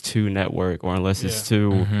unless it's to network or unless it's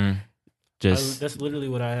to that's literally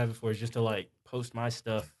what I have it for, is just to like post my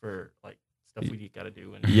stuff for like stuff we got to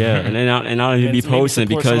do. And and I'll even be posting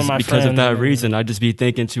because of that reason. And I just be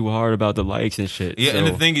thinking too hard about the likes and shit. Yeah, so. and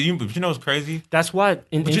the thing is, you know what's crazy? That's why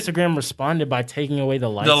Instagram responded by taking away the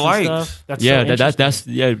likes. And stuff. That's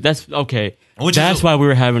that's okay. That's why we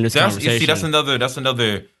were having this conversation. See, that's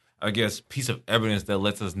another. I guess piece of evidence that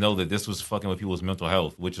lets us know that this was fucking with people's mental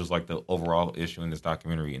health, which was like the overall issue in this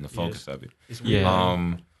documentary and the focus of it.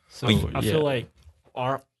 I feel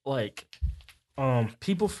like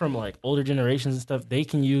people from like older generations and stuff, they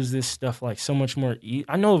can use this stuff like so much more.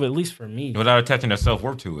 I know of, at least for me, without attaching their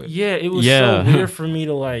self-worth to it. Yeah, it was so weird for me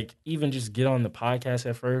to like even just get on the podcast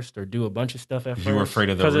at first or do a bunch of stuff at first. You were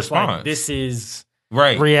afraid of the response. Because it's like, this is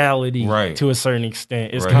reality to a certain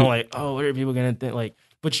extent. It's kind of like, oh, what are people gonna think? Like,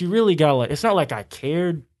 but you really got like, it's not like I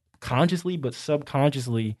cared consciously, but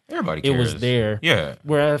subconsciously, everybody cares. It was there. Yeah.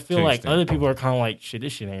 Where I feel like other people are kind of like, shit,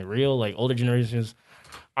 this shit ain't real. Like older generations,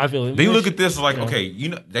 I feel they look at this like, okay,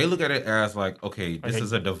 they look at it as like, okay, this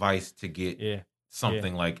is a device to get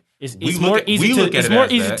something like. It's more easy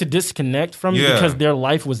to disconnect from because their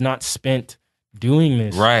life was not spent doing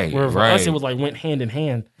this. Right. Where for us, it was like went hand in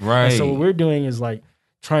hand. Right. And so what we're doing is like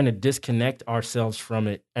trying to disconnect ourselves from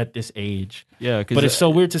it at this age. Yeah. But it's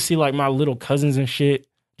so weird to see like my little cousins and shit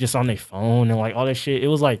just on their phone and like all that shit. It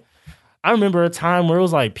was like, I remember a time where it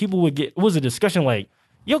was like people would it was a discussion like,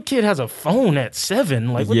 your kid has a phone at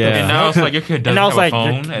 7. Like, what the fuck? And now it's like, your kid doesn't have a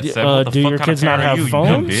phone at 7. Do your kids not have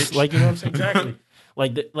phones? You like, you know what I'm saying? Exactly.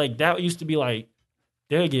 like that used to be like,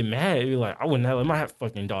 they would get mad. It'd be like, I wouldn't let my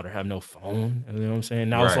fucking daughter have no phone. You know what I'm saying?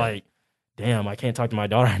 Now it's like, damn, I can't talk to my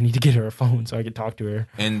daughter. I need to get her a phone so I can talk to her.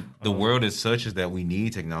 And the world is such as that we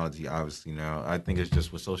need technology, obviously, now. I think it's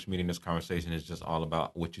just with social media, in this conversation, it's just all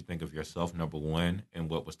about what you think of yourself, number one, and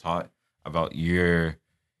what was taught about your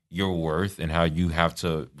worth and how you have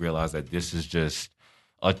to realize that this is just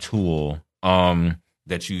a tool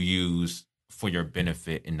that you use for your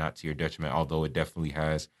benefit and not to your detriment, although it definitely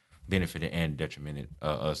has benefited and detrimented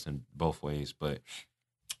us in both ways. But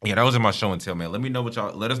yeah, that was in my show and tell, man. Let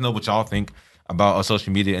us know what y'all think about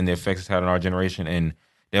social media and the effects it's had on our generation, and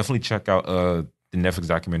definitely check out the Netflix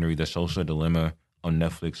documentary, The Social Dilemma, on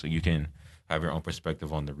Netflix, so you can have your own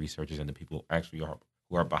perspective on the researchers and the people actually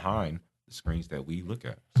who are behind the screens that we look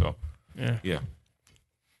at. So yeah.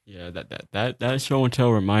 That show and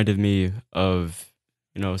tell reminded me of,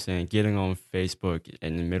 you know, saying getting on Facebook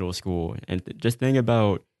in middle school and just thinking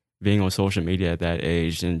about being on social media at that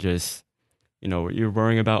age and just, you know, you're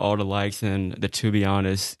worrying about all the likes and the to be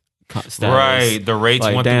honest status. Right, the rates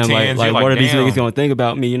like, 1 damn, through 10. Like what are these niggas gonna think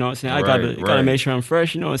about me? You know what I'm saying? Right, I gotta make sure I'm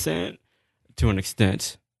fresh. You know what I'm saying? To an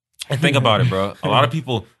extent. And think about it, bro. A lot of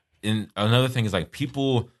people. And another thing is like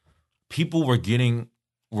people were getting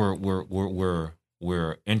were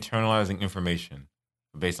internalizing information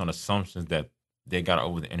based on assumptions that they got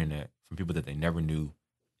over the internet from people that they never knew,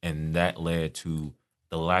 and that led to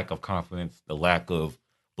the lack of confidence, the lack of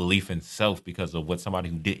belief in self because of what somebody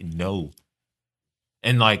who didn't know.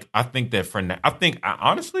 And like, I think that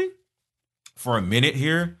honestly, for a minute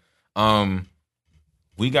here,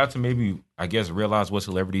 we got to maybe, I guess, realize what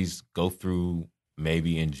celebrities go through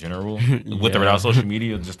maybe in general with or without social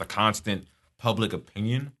media, just a constant public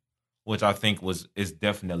opinion, which I think is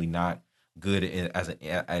definitely not good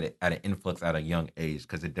at an influx at a young age,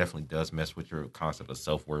 because it definitely does mess with your concept of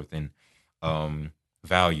self-worth and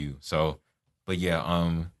value. So, but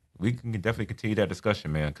yeah, we can definitely continue that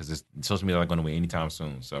discussion, man, because social media is not going away anytime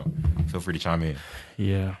soon. So feel free to chime in.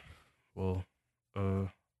 Yeah. Well,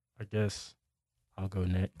 I guess I'll go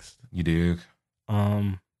next. You dig?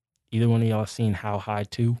 Either one of y'all seen How High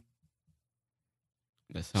 2?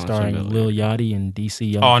 Starring familiar. Lil Yachty and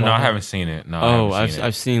DC Young. Oh, no, I haven't seen it. No,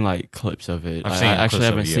 I've seen like clips of it. I actually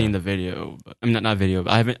haven't seen the video. I'm not video.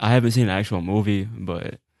 But I haven't seen the actual movie,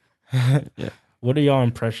 but yeah. What are y'all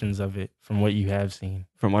impressions of it from what you have seen?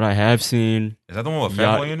 From what I have seen, is that the one with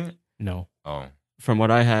Fatboy in it? No. Oh. From what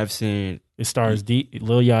I have seen, it stars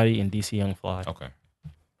Lil Yachty and DC Young Fly. Okay.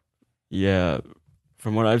 Yeah,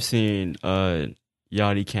 from what I've seen,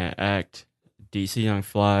 Yachty can't act. DC Young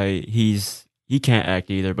Fly, he can't act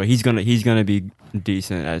either, but he's gonna be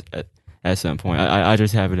decent at some point. I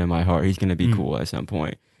just have it in my heart. He's gonna be cool at some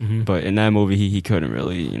point. Mm-hmm. But in that movie, he couldn't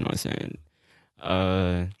really, you know what I'm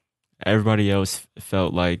saying. Everybody else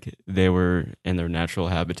felt like they were in their natural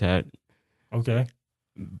habitat. Okay.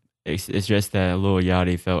 It's just that Lil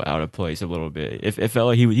Yachty felt out of place a little bit. It felt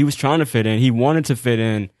like he was trying to fit in. He wanted to fit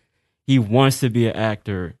in. He wants to be an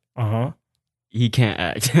actor. Uh-huh. He can't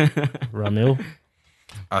act. Ramil?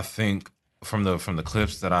 I think from the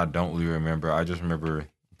clips that I don't really remember, I just remember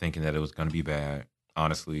thinking that it was going to be bad,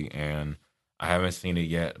 honestly, and I haven't seen it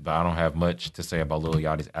yet, but I don't have much to say about Lil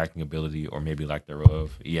Yachty's acting ability or maybe lack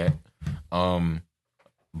thereof yet.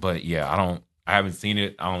 But yeah, I haven't seen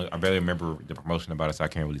it. I barely remember the promotion about it, so I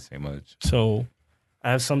can't really say much. So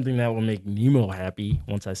I have something that will make Nemo happy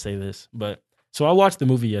once I say this. But so I watched the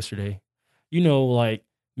movie yesterday. You know, like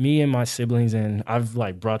me and my siblings, and I've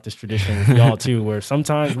like brought this tradition with y'all too, where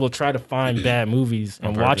sometimes we'll try to find bad movies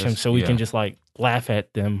and watch them so we can just like laugh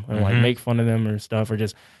at them or like make fun of them or stuff, or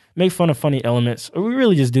just make fun of funny elements. Or we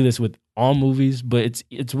really just do this with all movies, but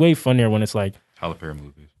it's way funnier when it's like Halle Berry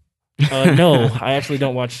movies. No, I actually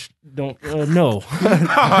don't watch. No,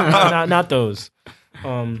 not those.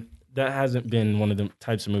 That hasn't been one of the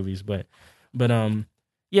types of movies, but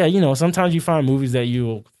yeah, you know, sometimes you find movies that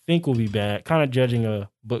you think will be bad, kind of judging a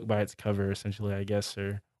book by its cover, essentially, I guess,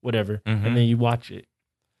 or whatever, and then you watch it,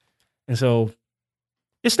 and so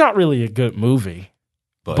it's not really a good movie.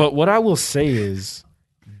 But what I will say is,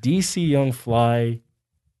 DC Young Fly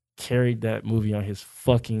carried that movie on his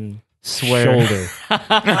fucking shoulder.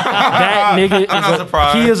 That nigga I'm not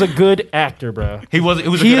surprised. He is a good actor, bro.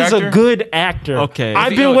 He is a good actor. Okay.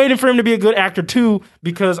 I've been waiting for him to be a good actor too,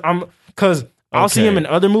 because I'll see him in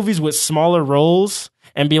other movies with smaller roles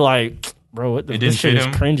and be like, bro, this shit is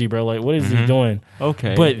cringy, bro. Like, what is he doing?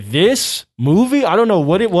 Okay. But this movie, I don't know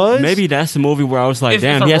what it was. Maybe that's the movie where I was like,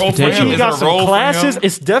 damn, he has potential. He got some classes.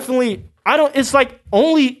 It's definitely, it's like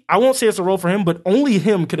only, I won't say it's a role for him, but only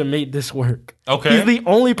him could have made this work. Okay. He's the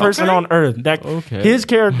only person on earth that his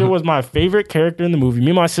character was my favorite character in the movie. Me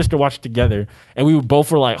and my sister watched together, and we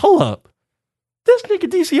both were like, hold up. This nigga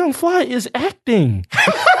DC Young Fly is acting.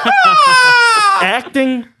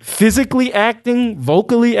 Acting, physically acting,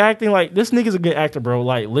 vocally acting. Like, this nigga's a good actor, bro.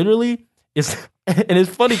 Like, literally, and it's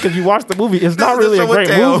funny because you watch the movie. It's not really a great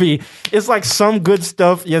movie. It's like some good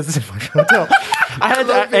stuff. Yes, this is my show and tell.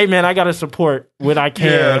 Hey, man, I got to support what I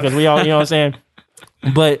can because we all, you know what I'm saying?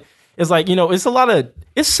 But it's like, you know, it's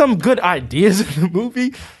some good ideas in the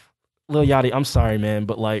movie. Lil Yachty, I'm sorry, man,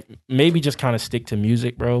 but like maybe just kind of stick to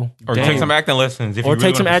music, bro. Or take some acting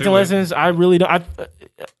lessons. I really don't.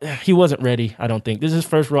 He wasn't ready, I don't think. This is his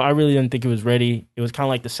first role. I really didn't think he was ready. It was kind of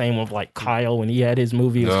like the same with like Kyle when he had his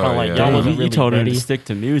movie. It was kind of like y'all wasn't really told ready. Him to stick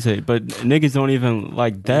to music, but niggas don't even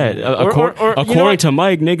like that. According to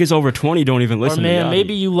Mike, niggas over 20 don't even listen to Yachty.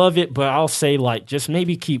 Maybe you love it, but I'll say like just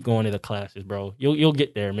maybe keep going to the classes, bro. You'll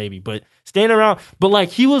get there maybe, but staying around. But like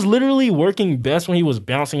he was literally working best when he was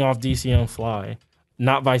bouncing off DC Young Fly,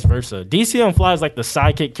 not vice versa. DC Young Fly is like the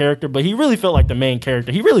sidekick character, but he really felt like the main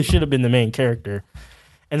character. He really should have been the main character.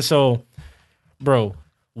 And so, bro,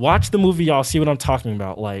 watch the movie, y'all. See what I'm talking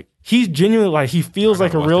about. Like, he's genuinely, like, he feels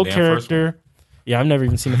like a real character. Yeah, I've never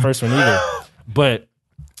even seen the first one either. But,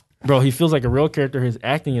 bro, he feels like a real character. His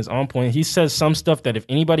acting is on point. He says some stuff that if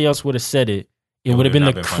anybody else would have said it, it would have been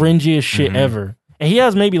the cringiest shit ever. And he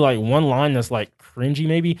has maybe, like, one line that's, like, cringy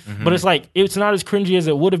maybe. But it's, like, it's not as cringy as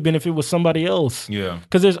it would have been if it was somebody else. Yeah.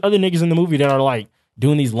 Because there's other niggas in the movie that are, like,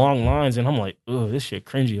 doing these long lines, and I'm like, oh, this shit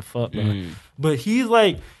cringy as fuck, man. But he's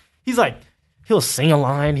like, he'll sing a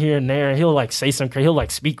line here and there, and he'll like say some crazy, he'll like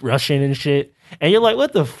speak Russian and shit, and you're like,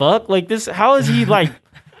 what the fuck? Like this, how is he like?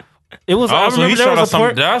 It was. I remember there was a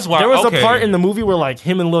part. There was a part in the movie where like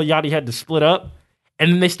him and Lil Yachty had to split up,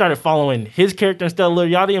 and then they started following his character instead of Lil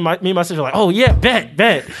Yachty, and me and my sister were like, oh yeah, bet,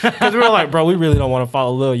 because we were like, bro, we really don't want to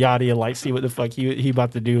follow Lil Yachty and like see what the fuck he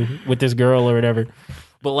about to do with this girl or whatever.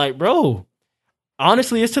 But like, bro.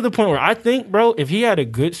 Honestly, it's to the point where I think, bro, if he had a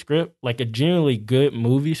good script, like a genuinely good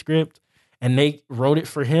movie script, and they wrote it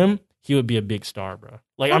for him, he would be a big star, bro.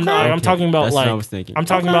 Like I'm talking about That's like what I was thinking. I'm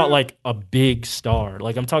talking about like a big star.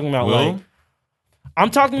 Like I'm talking about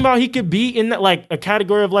he could be in that like a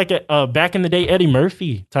category of like a back in the day Eddie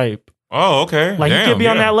Murphy type. Oh, okay. Like he could be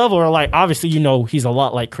on that level, or like obviously you know he's a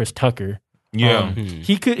lot like Chris Tucker. Yeah,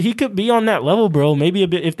 he could be on that level, bro. Maybe a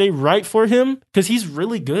bit if they write for him, because he's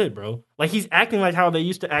really good, bro. Like he's acting like how they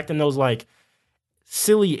used to act in those like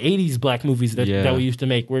silly '80s black movies that we used to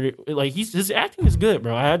make. Where like his acting is good,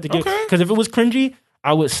 bro. I had to get because if it was cringy,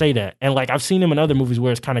 I would say that. And like I've seen him in other movies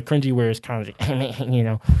where it's kind of cringy, where it's kind of like, you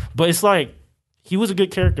know. But it's like he was a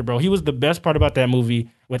good character, bro. He was the best part about that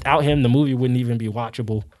movie. Without him, the movie wouldn't even be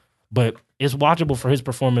watchable. But it's watchable for his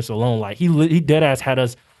performance alone. Like he dead ass had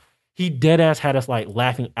us. He dead ass had us like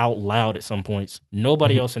laughing out loud at some points.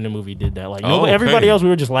 Nobody else in the movie did that. Like everybody else, we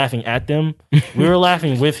were just laughing at them. We were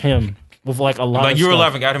laughing with him with like a lot. Like of you were stuff.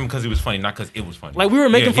 laughing at him because he was funny, not because it was funny. Like we were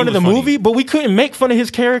making fun of the movie, but we couldn't make fun of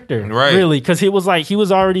his character, right? Really, because it was like he was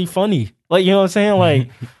already funny. Like you know what I'm saying? Like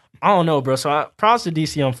I don't know, bro. So props to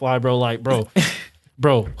DC on Fly, bro. Like bro,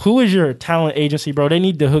 bro, who is your talent agency, bro? They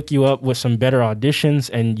need to hook you up with some better auditions,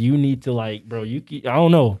 and you need to like, bro. I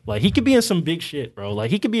don't know, like he could be in some big shit, bro.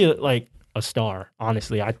 Like he could be a star.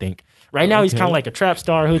 Honestly, I think right now he's kind of like a trap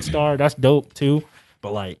star, hood star. That's dope too.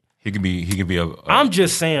 But like he could be a I'm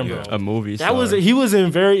just saying, bro. A movie star. He was a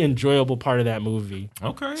very enjoyable part of that movie.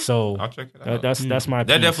 Okay, so I'll check it out. That's my.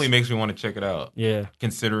 That piece. definitely makes me want to check it out. Yeah,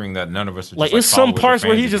 considering that none of us are like just, it's some followers or parts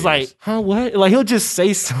where fans he's of just his. like, huh, what? Like he'll just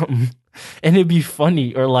say something, and it'd be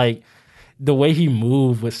funny, or like the way he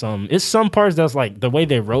moved with some. It's some parts that's like the way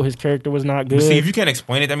they wrote his character was not good. But see, if you can't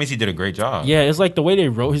explain it, that means he did a great job. Yeah, it's like the way they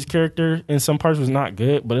wrote his character in some parts was not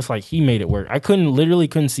good, but it's like he made it work. I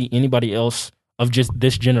couldn't see anybody else of just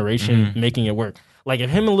this generation making it work. Like if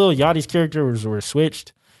him and Lil Yachty's characters were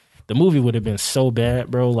switched, the movie would have been so bad,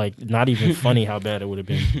 bro. Like not even funny how bad it would have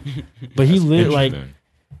been. But he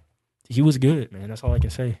he was good, man. That's all I can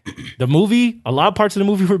say. The movie, a lot of parts of the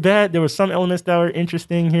movie were bad. There were some elements that were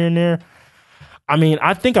interesting here and there. I mean,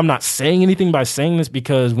 I think I'm not saying anything by saying this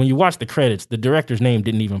because when you watch the credits, the director's name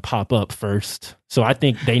didn't even pop up first. So I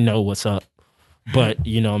think they know what's up. But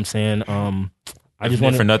you know what I'm saying? I just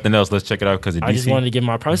wanted for nothing else, let's check it out because I just wanted to give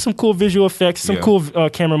probably some cool visual effects, some cool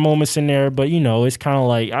camera moments in there. But you know, it's kind of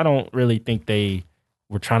like I don't really think they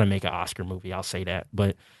were trying to make an Oscar movie. I'll say that.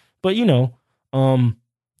 But you know,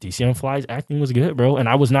 DC Young Fly's acting was good, bro, and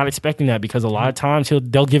I was not expecting that because a lot of times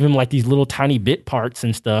they'll give him like these little tiny bit parts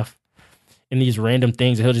and stuff. In these random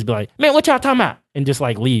things, and he'll just be like, "Man, what y'all talking about?" and just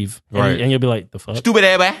like leave, and you'll be like, "The fuck, stupid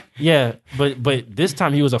ass boy." Yeah, but this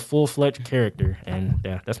time he was a full-fledged character, and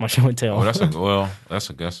yeah, that's my show and tell. Oh, that's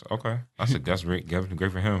a guess. Okay, that's great.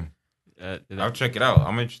 Great for him. I'll check it out.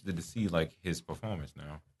 I'm interested to see like his performance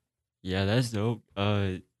now. Yeah, that's dope.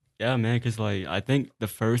 Yeah, man, because like I think the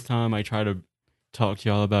first time I tried to talk to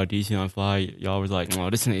y'all about DC on Fly, y'all was like, "Oh,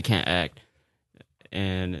 this nigga can't act."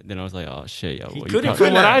 And then I was like, "Oh shit, yo!" He couldn't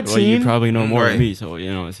from what I'd seen. You probably know more than me, so you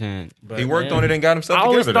know what I'm saying. But he worked on it and got himself together. I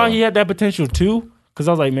always thought he had that potential too, because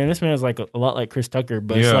I was like, "Man, this man's like a lot like Chris Tucker,"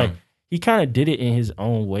 but it's like he kind of did it in his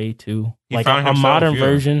own way too, like a modern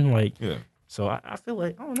version. Like, so I feel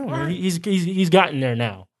like I don't know, man. He's gotten there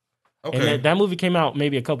now. Okay, and that movie came out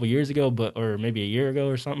maybe a couple years ago, or maybe a year ago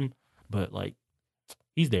or something. But like,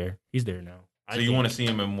 he's there now. So you want to see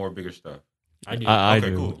him in more bigger stuff? I do. I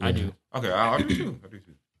do. Cool. I do. Okay, I do too.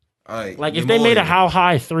 Like if they made a How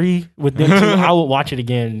High 3 with them two, I would watch it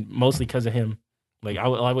again mostly because of him. Like I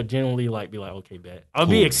would genuinely like be like, okay, bet. I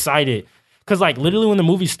would be excited because like literally when the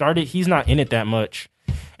movie started, he's not in it that much,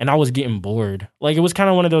 and I was getting bored. Like it was kind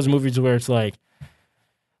of one of those movies where it's like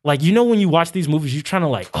you know when you watch these movies, you're trying to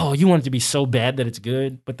like, oh, you want it to be so bad that it's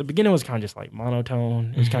good, but the beginning was kind of just like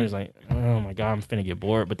monotone. It was kind of just like, oh my god, I'm finna get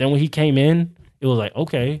bored. But then when he came in, it was like,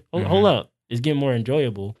 okay, hold up. It's getting more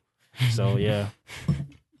enjoyable. So, yeah.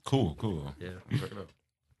 Cool. Yeah. Check it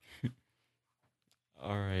out.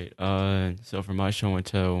 All right. So for my show and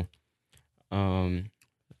tell,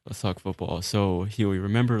 let's talk football. So, Huey,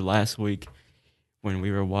 remember last week when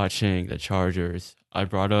we were watching the Chargers, I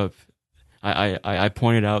brought up, I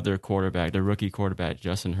pointed out their quarterback, their rookie quarterback,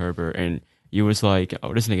 Justin Herbert, and you was like,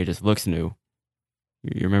 oh, this nigga just looks new.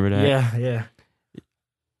 You remember that? Yeah.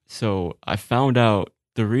 So I found out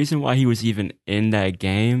the reason why he was even in that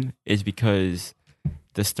game is because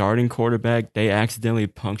the starting quarterback, they accidentally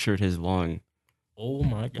punctured his lung. Oh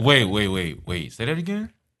my god! Wait! Say that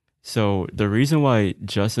again. So the reason why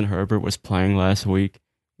Justin Herbert was playing last week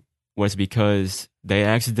was because they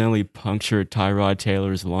accidentally punctured Tyrod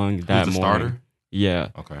Taylor's lung that morning. Starter? Yeah.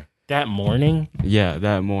 Okay. That morning? Yeah,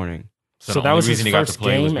 that morning. So that was his first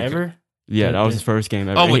game ever? Yeah, that was his first game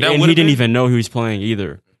ever. Oh, wait, and he didn't even know he was playing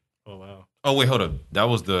either. Oh, wow. Oh, wait, hold up. That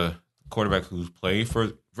was the quarterback who's played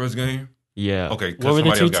first game? Yeah. Okay. What were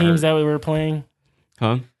the two teams that we were playing?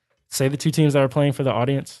 Huh? Say the two teams that were playing for the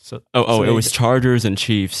audience. So it was Chargers and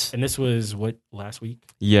Chiefs. And this was what, last week?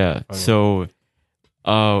 Yeah. Okay. So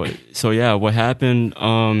what happened?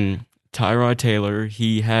 Tyrod Taylor,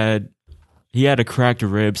 he had a cracked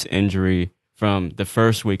ribs injury from the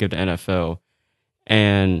first week of the NFL,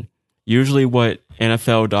 and usually what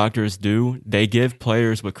NFL doctors do, they give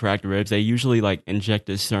players with cracked ribs, they usually like inject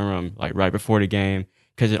this serum like right before the game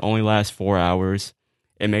because it only lasts 4 hours.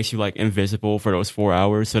 It makes you like invisible for those 4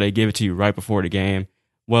 hours, so they give it to you right before the game.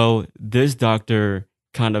 Well, this doctor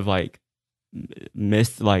kind of like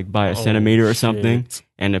missed like by a centimeter or something,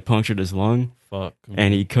 and it punctured his lung. Fuck.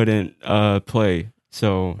 And he couldn't play.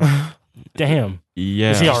 So, damn.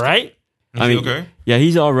 Yeah. Is he all right? Is he okay? Yeah,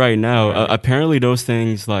 he's all right now. Apparently, those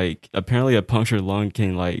things apparently a punctured lung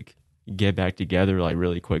can like get back together like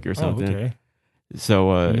really quick or something. Oh, okay.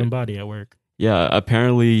 So, human body at work. Yeah,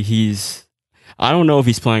 apparently I don't know if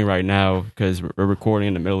he's playing right now because we're recording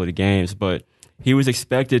in the middle of the games, but he was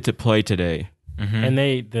expected to play today. And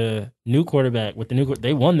the new quarterback with the new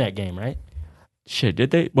they won that game, right? Shit, did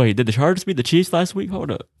they? Wait, did the Chargers beat the Chiefs last week? Hold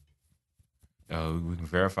up. We can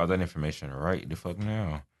verify that information right the fuck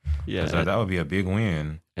now. Yeah, That would be a big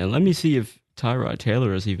win. and let me see if Tyrod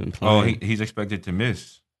Taylor is even playing. Oh, he's expected to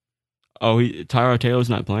miss. Oh, Tyrod Taylor's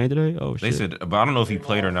not playing today? Oh, shit. They said, but I don't know if he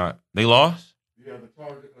played or not. They lost? Yeah, the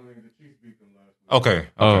Chiefs beat them last week. Okay.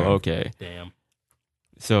 Oh, okay. Damn.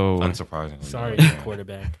 So, Unsurprisingly. Sorry,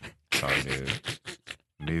 quarterback. Sorry, dude.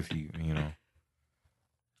 Maybe if he,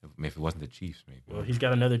 if it wasn't the Chiefs, maybe. Well, he's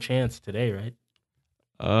got another chance today, right?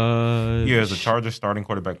 Yeah, is the Chargers starting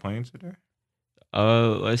quarterback playing today?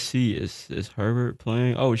 Let's see. Is Herbert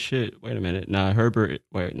playing? Oh shit! Wait a minute. Nah, Herbert.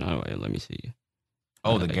 Wait, no. Wait, let me see.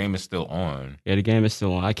 Oh, the game is still on. Yeah, the game is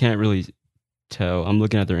still on. I can't really tell. I'm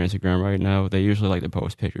looking at their Instagram right now. They usually like to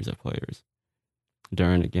post pictures of players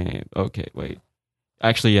during the game. Okay, wait.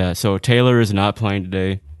 Actually, yeah. So Taylor is not playing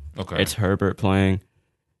today. Okay. It's Herbert playing.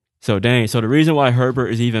 So dang. So the reason why Herbert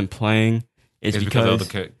is even playing is because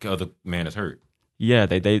the other man is hurt. yeah,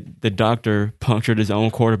 the doctor punctured his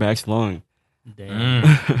own quarterback's lung. Damn.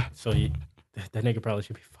 So that nigga probably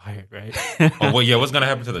should be fired, right? Oh, well, yeah. What's gonna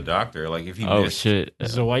happen to the doctor? Like if he Oh missed? shit! This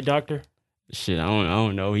is a white doctor. Shit, I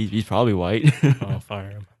don't know. He's probably white. Oh,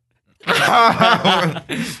 fire him. Right.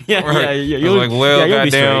 Yeah. I was like, well, you'll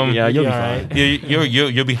be goddamn. straight. Yeah, you'll be Yeah, fine.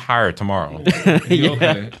 right. You'll be hired tomorrow. Yeah.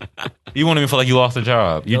 Okay. You won't even feel like you lost a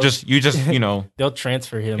job. You just They'll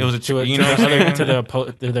transfer him It was a to, you know what I'm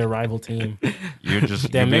saying? to their rival team. you're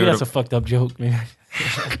just Damn, you'll be maybe able that's a fucked up joke, man.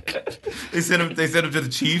 They sent him to the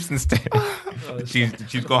Chiefs instead. Oh, the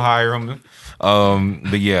Chiefs go hire him.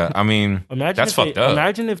 But yeah, I mean, Imagine that's if fucked up.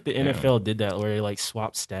 Imagine if the NFL did that, where they like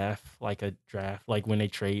swap staff, like a draft, like when they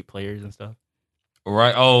trade players and stuff.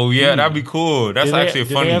 Right? Oh yeah, that'd be cool. That's actually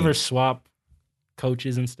Do funny. they ever swap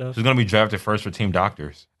coaches and stuff? Who's gonna be drafted first for team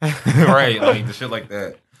doctors? Right? Like the shit like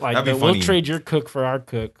that. Like that'd be we'll funny. trade your cook for our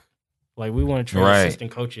cook. Like we want to trade Right.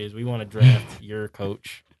 assistant coaches. We want to draft your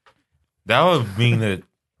coach. That would mean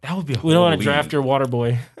that would be a horrible We don't want to league. draft your water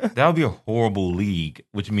boy. That would be a horrible league,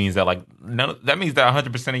 which means that that means that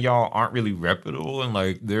 100% of y'all aren't really reputable, and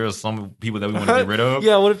like there are some people that we want to get rid of.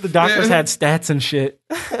 Yeah, what if the doctors had stats and shit?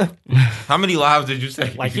 How many lives did you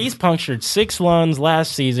say? Like he's punctured 6 lungs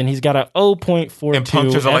last season. He's got a 0.42. and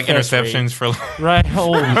punctures are like FS rate. interceptions for Right?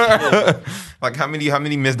 Holy shit. like how many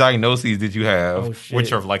misdiagnoses did you have, Oh, shit.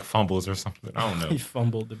 which are like fumbles or something? I don't He know.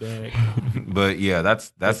 fumbled the bag. But yeah,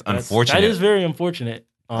 that's unfortunate. That is very unfortunate.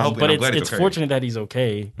 hope- But I'm glad it's it's okay. fortunate that he's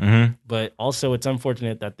okay. Mhm. But also, it's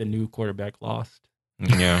unfortunate that the new quarterback lost.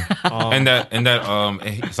 Yeah, and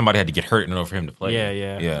that somebody had to get hurt in order for him to play.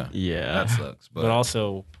 Yeah. Yeah. That sucks. But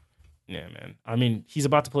also, yeah, man. I mean, he's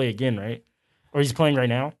about to play again, right? Or he's playing right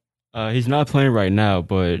now. He's not playing right now,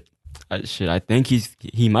 but I think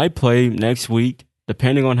he might play next week,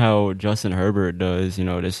 depending on how Justin Herbert does. You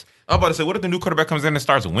know, this. I'm about to say, what if the new quarterback comes in and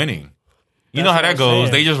starts winning? You That's know how what that I'm goes.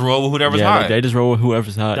 saying. They just roll with whoever's Yeah, hot. they just roll with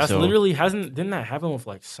whoever's hot. That's so literally didn't that happen with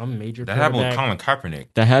like some major? that happened with quarterback? Colin Kaepernick.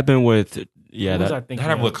 that happened with Who was I thinking That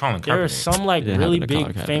happened of? with Colin There Kaepernick. are some like It didn't really happen to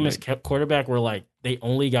big Colin famous Kaepernick. quarterback where like they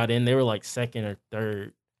only got in. They were like second or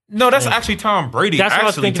third. No, that's actually Tom Brady. That's what I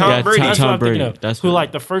was actually, thinking. Tom of. Brady That's Tom what I'm thinking Brady. of. That's who what-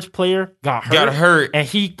 like the first player got hurt, got hurt. and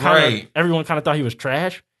he kind of Right. everyone kind of thought he was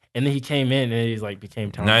trash, and then he came in and he's like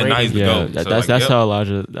became Tom Now Brady. he's the Yeah, GOAT. that, So, that's like,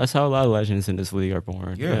 that's how a lot of legends in this league are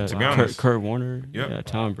born. Yeah, to be Kurt, honest. Kurt Warner. Yep. Yeah,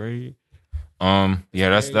 Tom Brady. Yeah,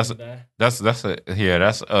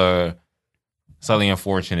 that's slightly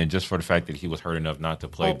unfortunate just for the fact that he was hurt enough not to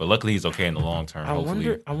play. Oh. But luckily, he's okay in the long term.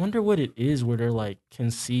 Hopefully, I wonder what it is where they're like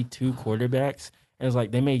can see 2 quarterbacks and it's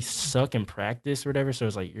like they may suck in practice or whatever, so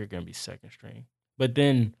it's like you're gonna be second string. But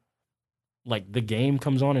then like the game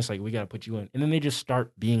comes on, it's like we gotta put you in. And then they just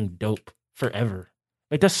start being dope forever.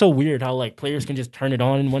 Like that's so weird how like players can just turn it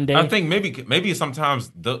on in one day. I think maybe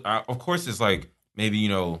sometimes of course it's like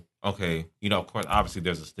maybe okay, of course obviously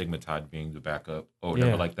there's a stigma tied to being the backup or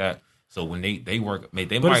whatever Yeah. like that. So when they work, they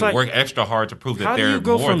But might it's like, work extra hard to prove that how they're do you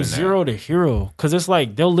go more from than 0 to hero? Because it's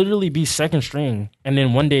like they'll literally be second string, and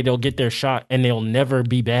then one day they'll get their shot, and they'll never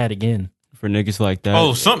be bad again. For niggas like that. that.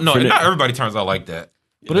 Oh, for ni- not everybody turns out like that.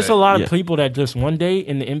 But it's a lot Yeah. of people that just one day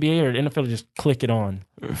in the NBA or the NFL just click it on.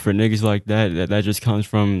 For niggas like that just comes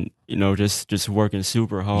from just working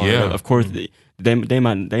super hard. Yeah. Of course they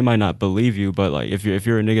might not believe you, but like if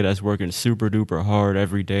you're a nigga that's working super duper hard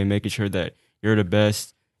every day, making sure that you're the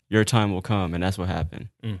best, your time will come, and that's what happened.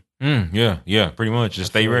 Yeah, pretty much.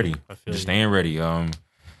 Just stay feel ready. you. I feel Just you. staying ready.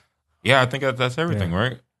 Yeah, I think that's everything, Yeah.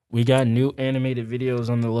 right? We got new animated videos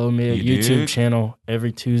on the Low Mid You YouTube dig? channel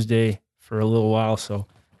every Tuesday for a little while. So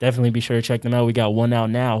definitely be sure to check them out. We got one out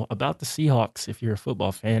now about the Seahawks if you're a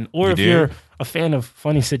football fan, or if you're a fan of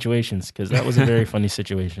funny situations, because that was a very funny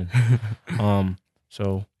situation.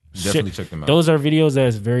 So Definitely check them out. Those are videos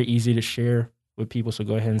that's very easy to share with people. So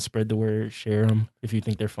go ahead and spread the word, share them if you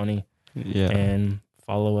think they're funny. Yeah. And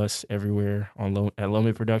follow us everywhere at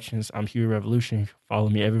Lomit Productions. I'm Huey Revolution. Follow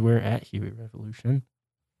me everywhere at Huey Revolution.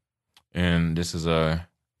 And this is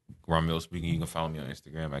Ramil speaking. You can follow me on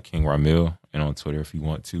Instagram at King Ramil, and on Twitter if you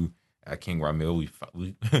want to at King Ramil.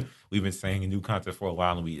 We've been saying new content for a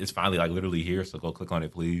while, and it's finally like literally here. So go click on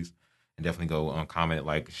it, please, and definitely go comment,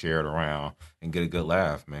 like, share it around, and get a good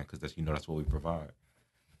laugh, man, because that's what we provide.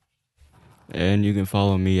 And you can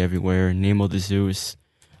follow me everywhere, Nemo the Zeus.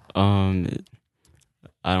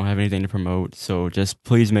 I don't have anything to promote, so just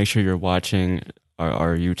please make sure you're watching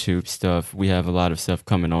our YouTube stuff. We have a lot of stuff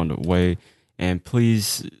coming on the way, and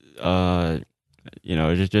please,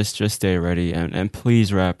 just stay ready, and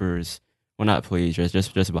please, rappers, well, not please,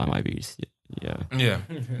 just buy my beats. Yeah.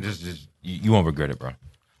 Just you won't regret it, bro.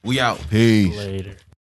 We out. Peace. Later.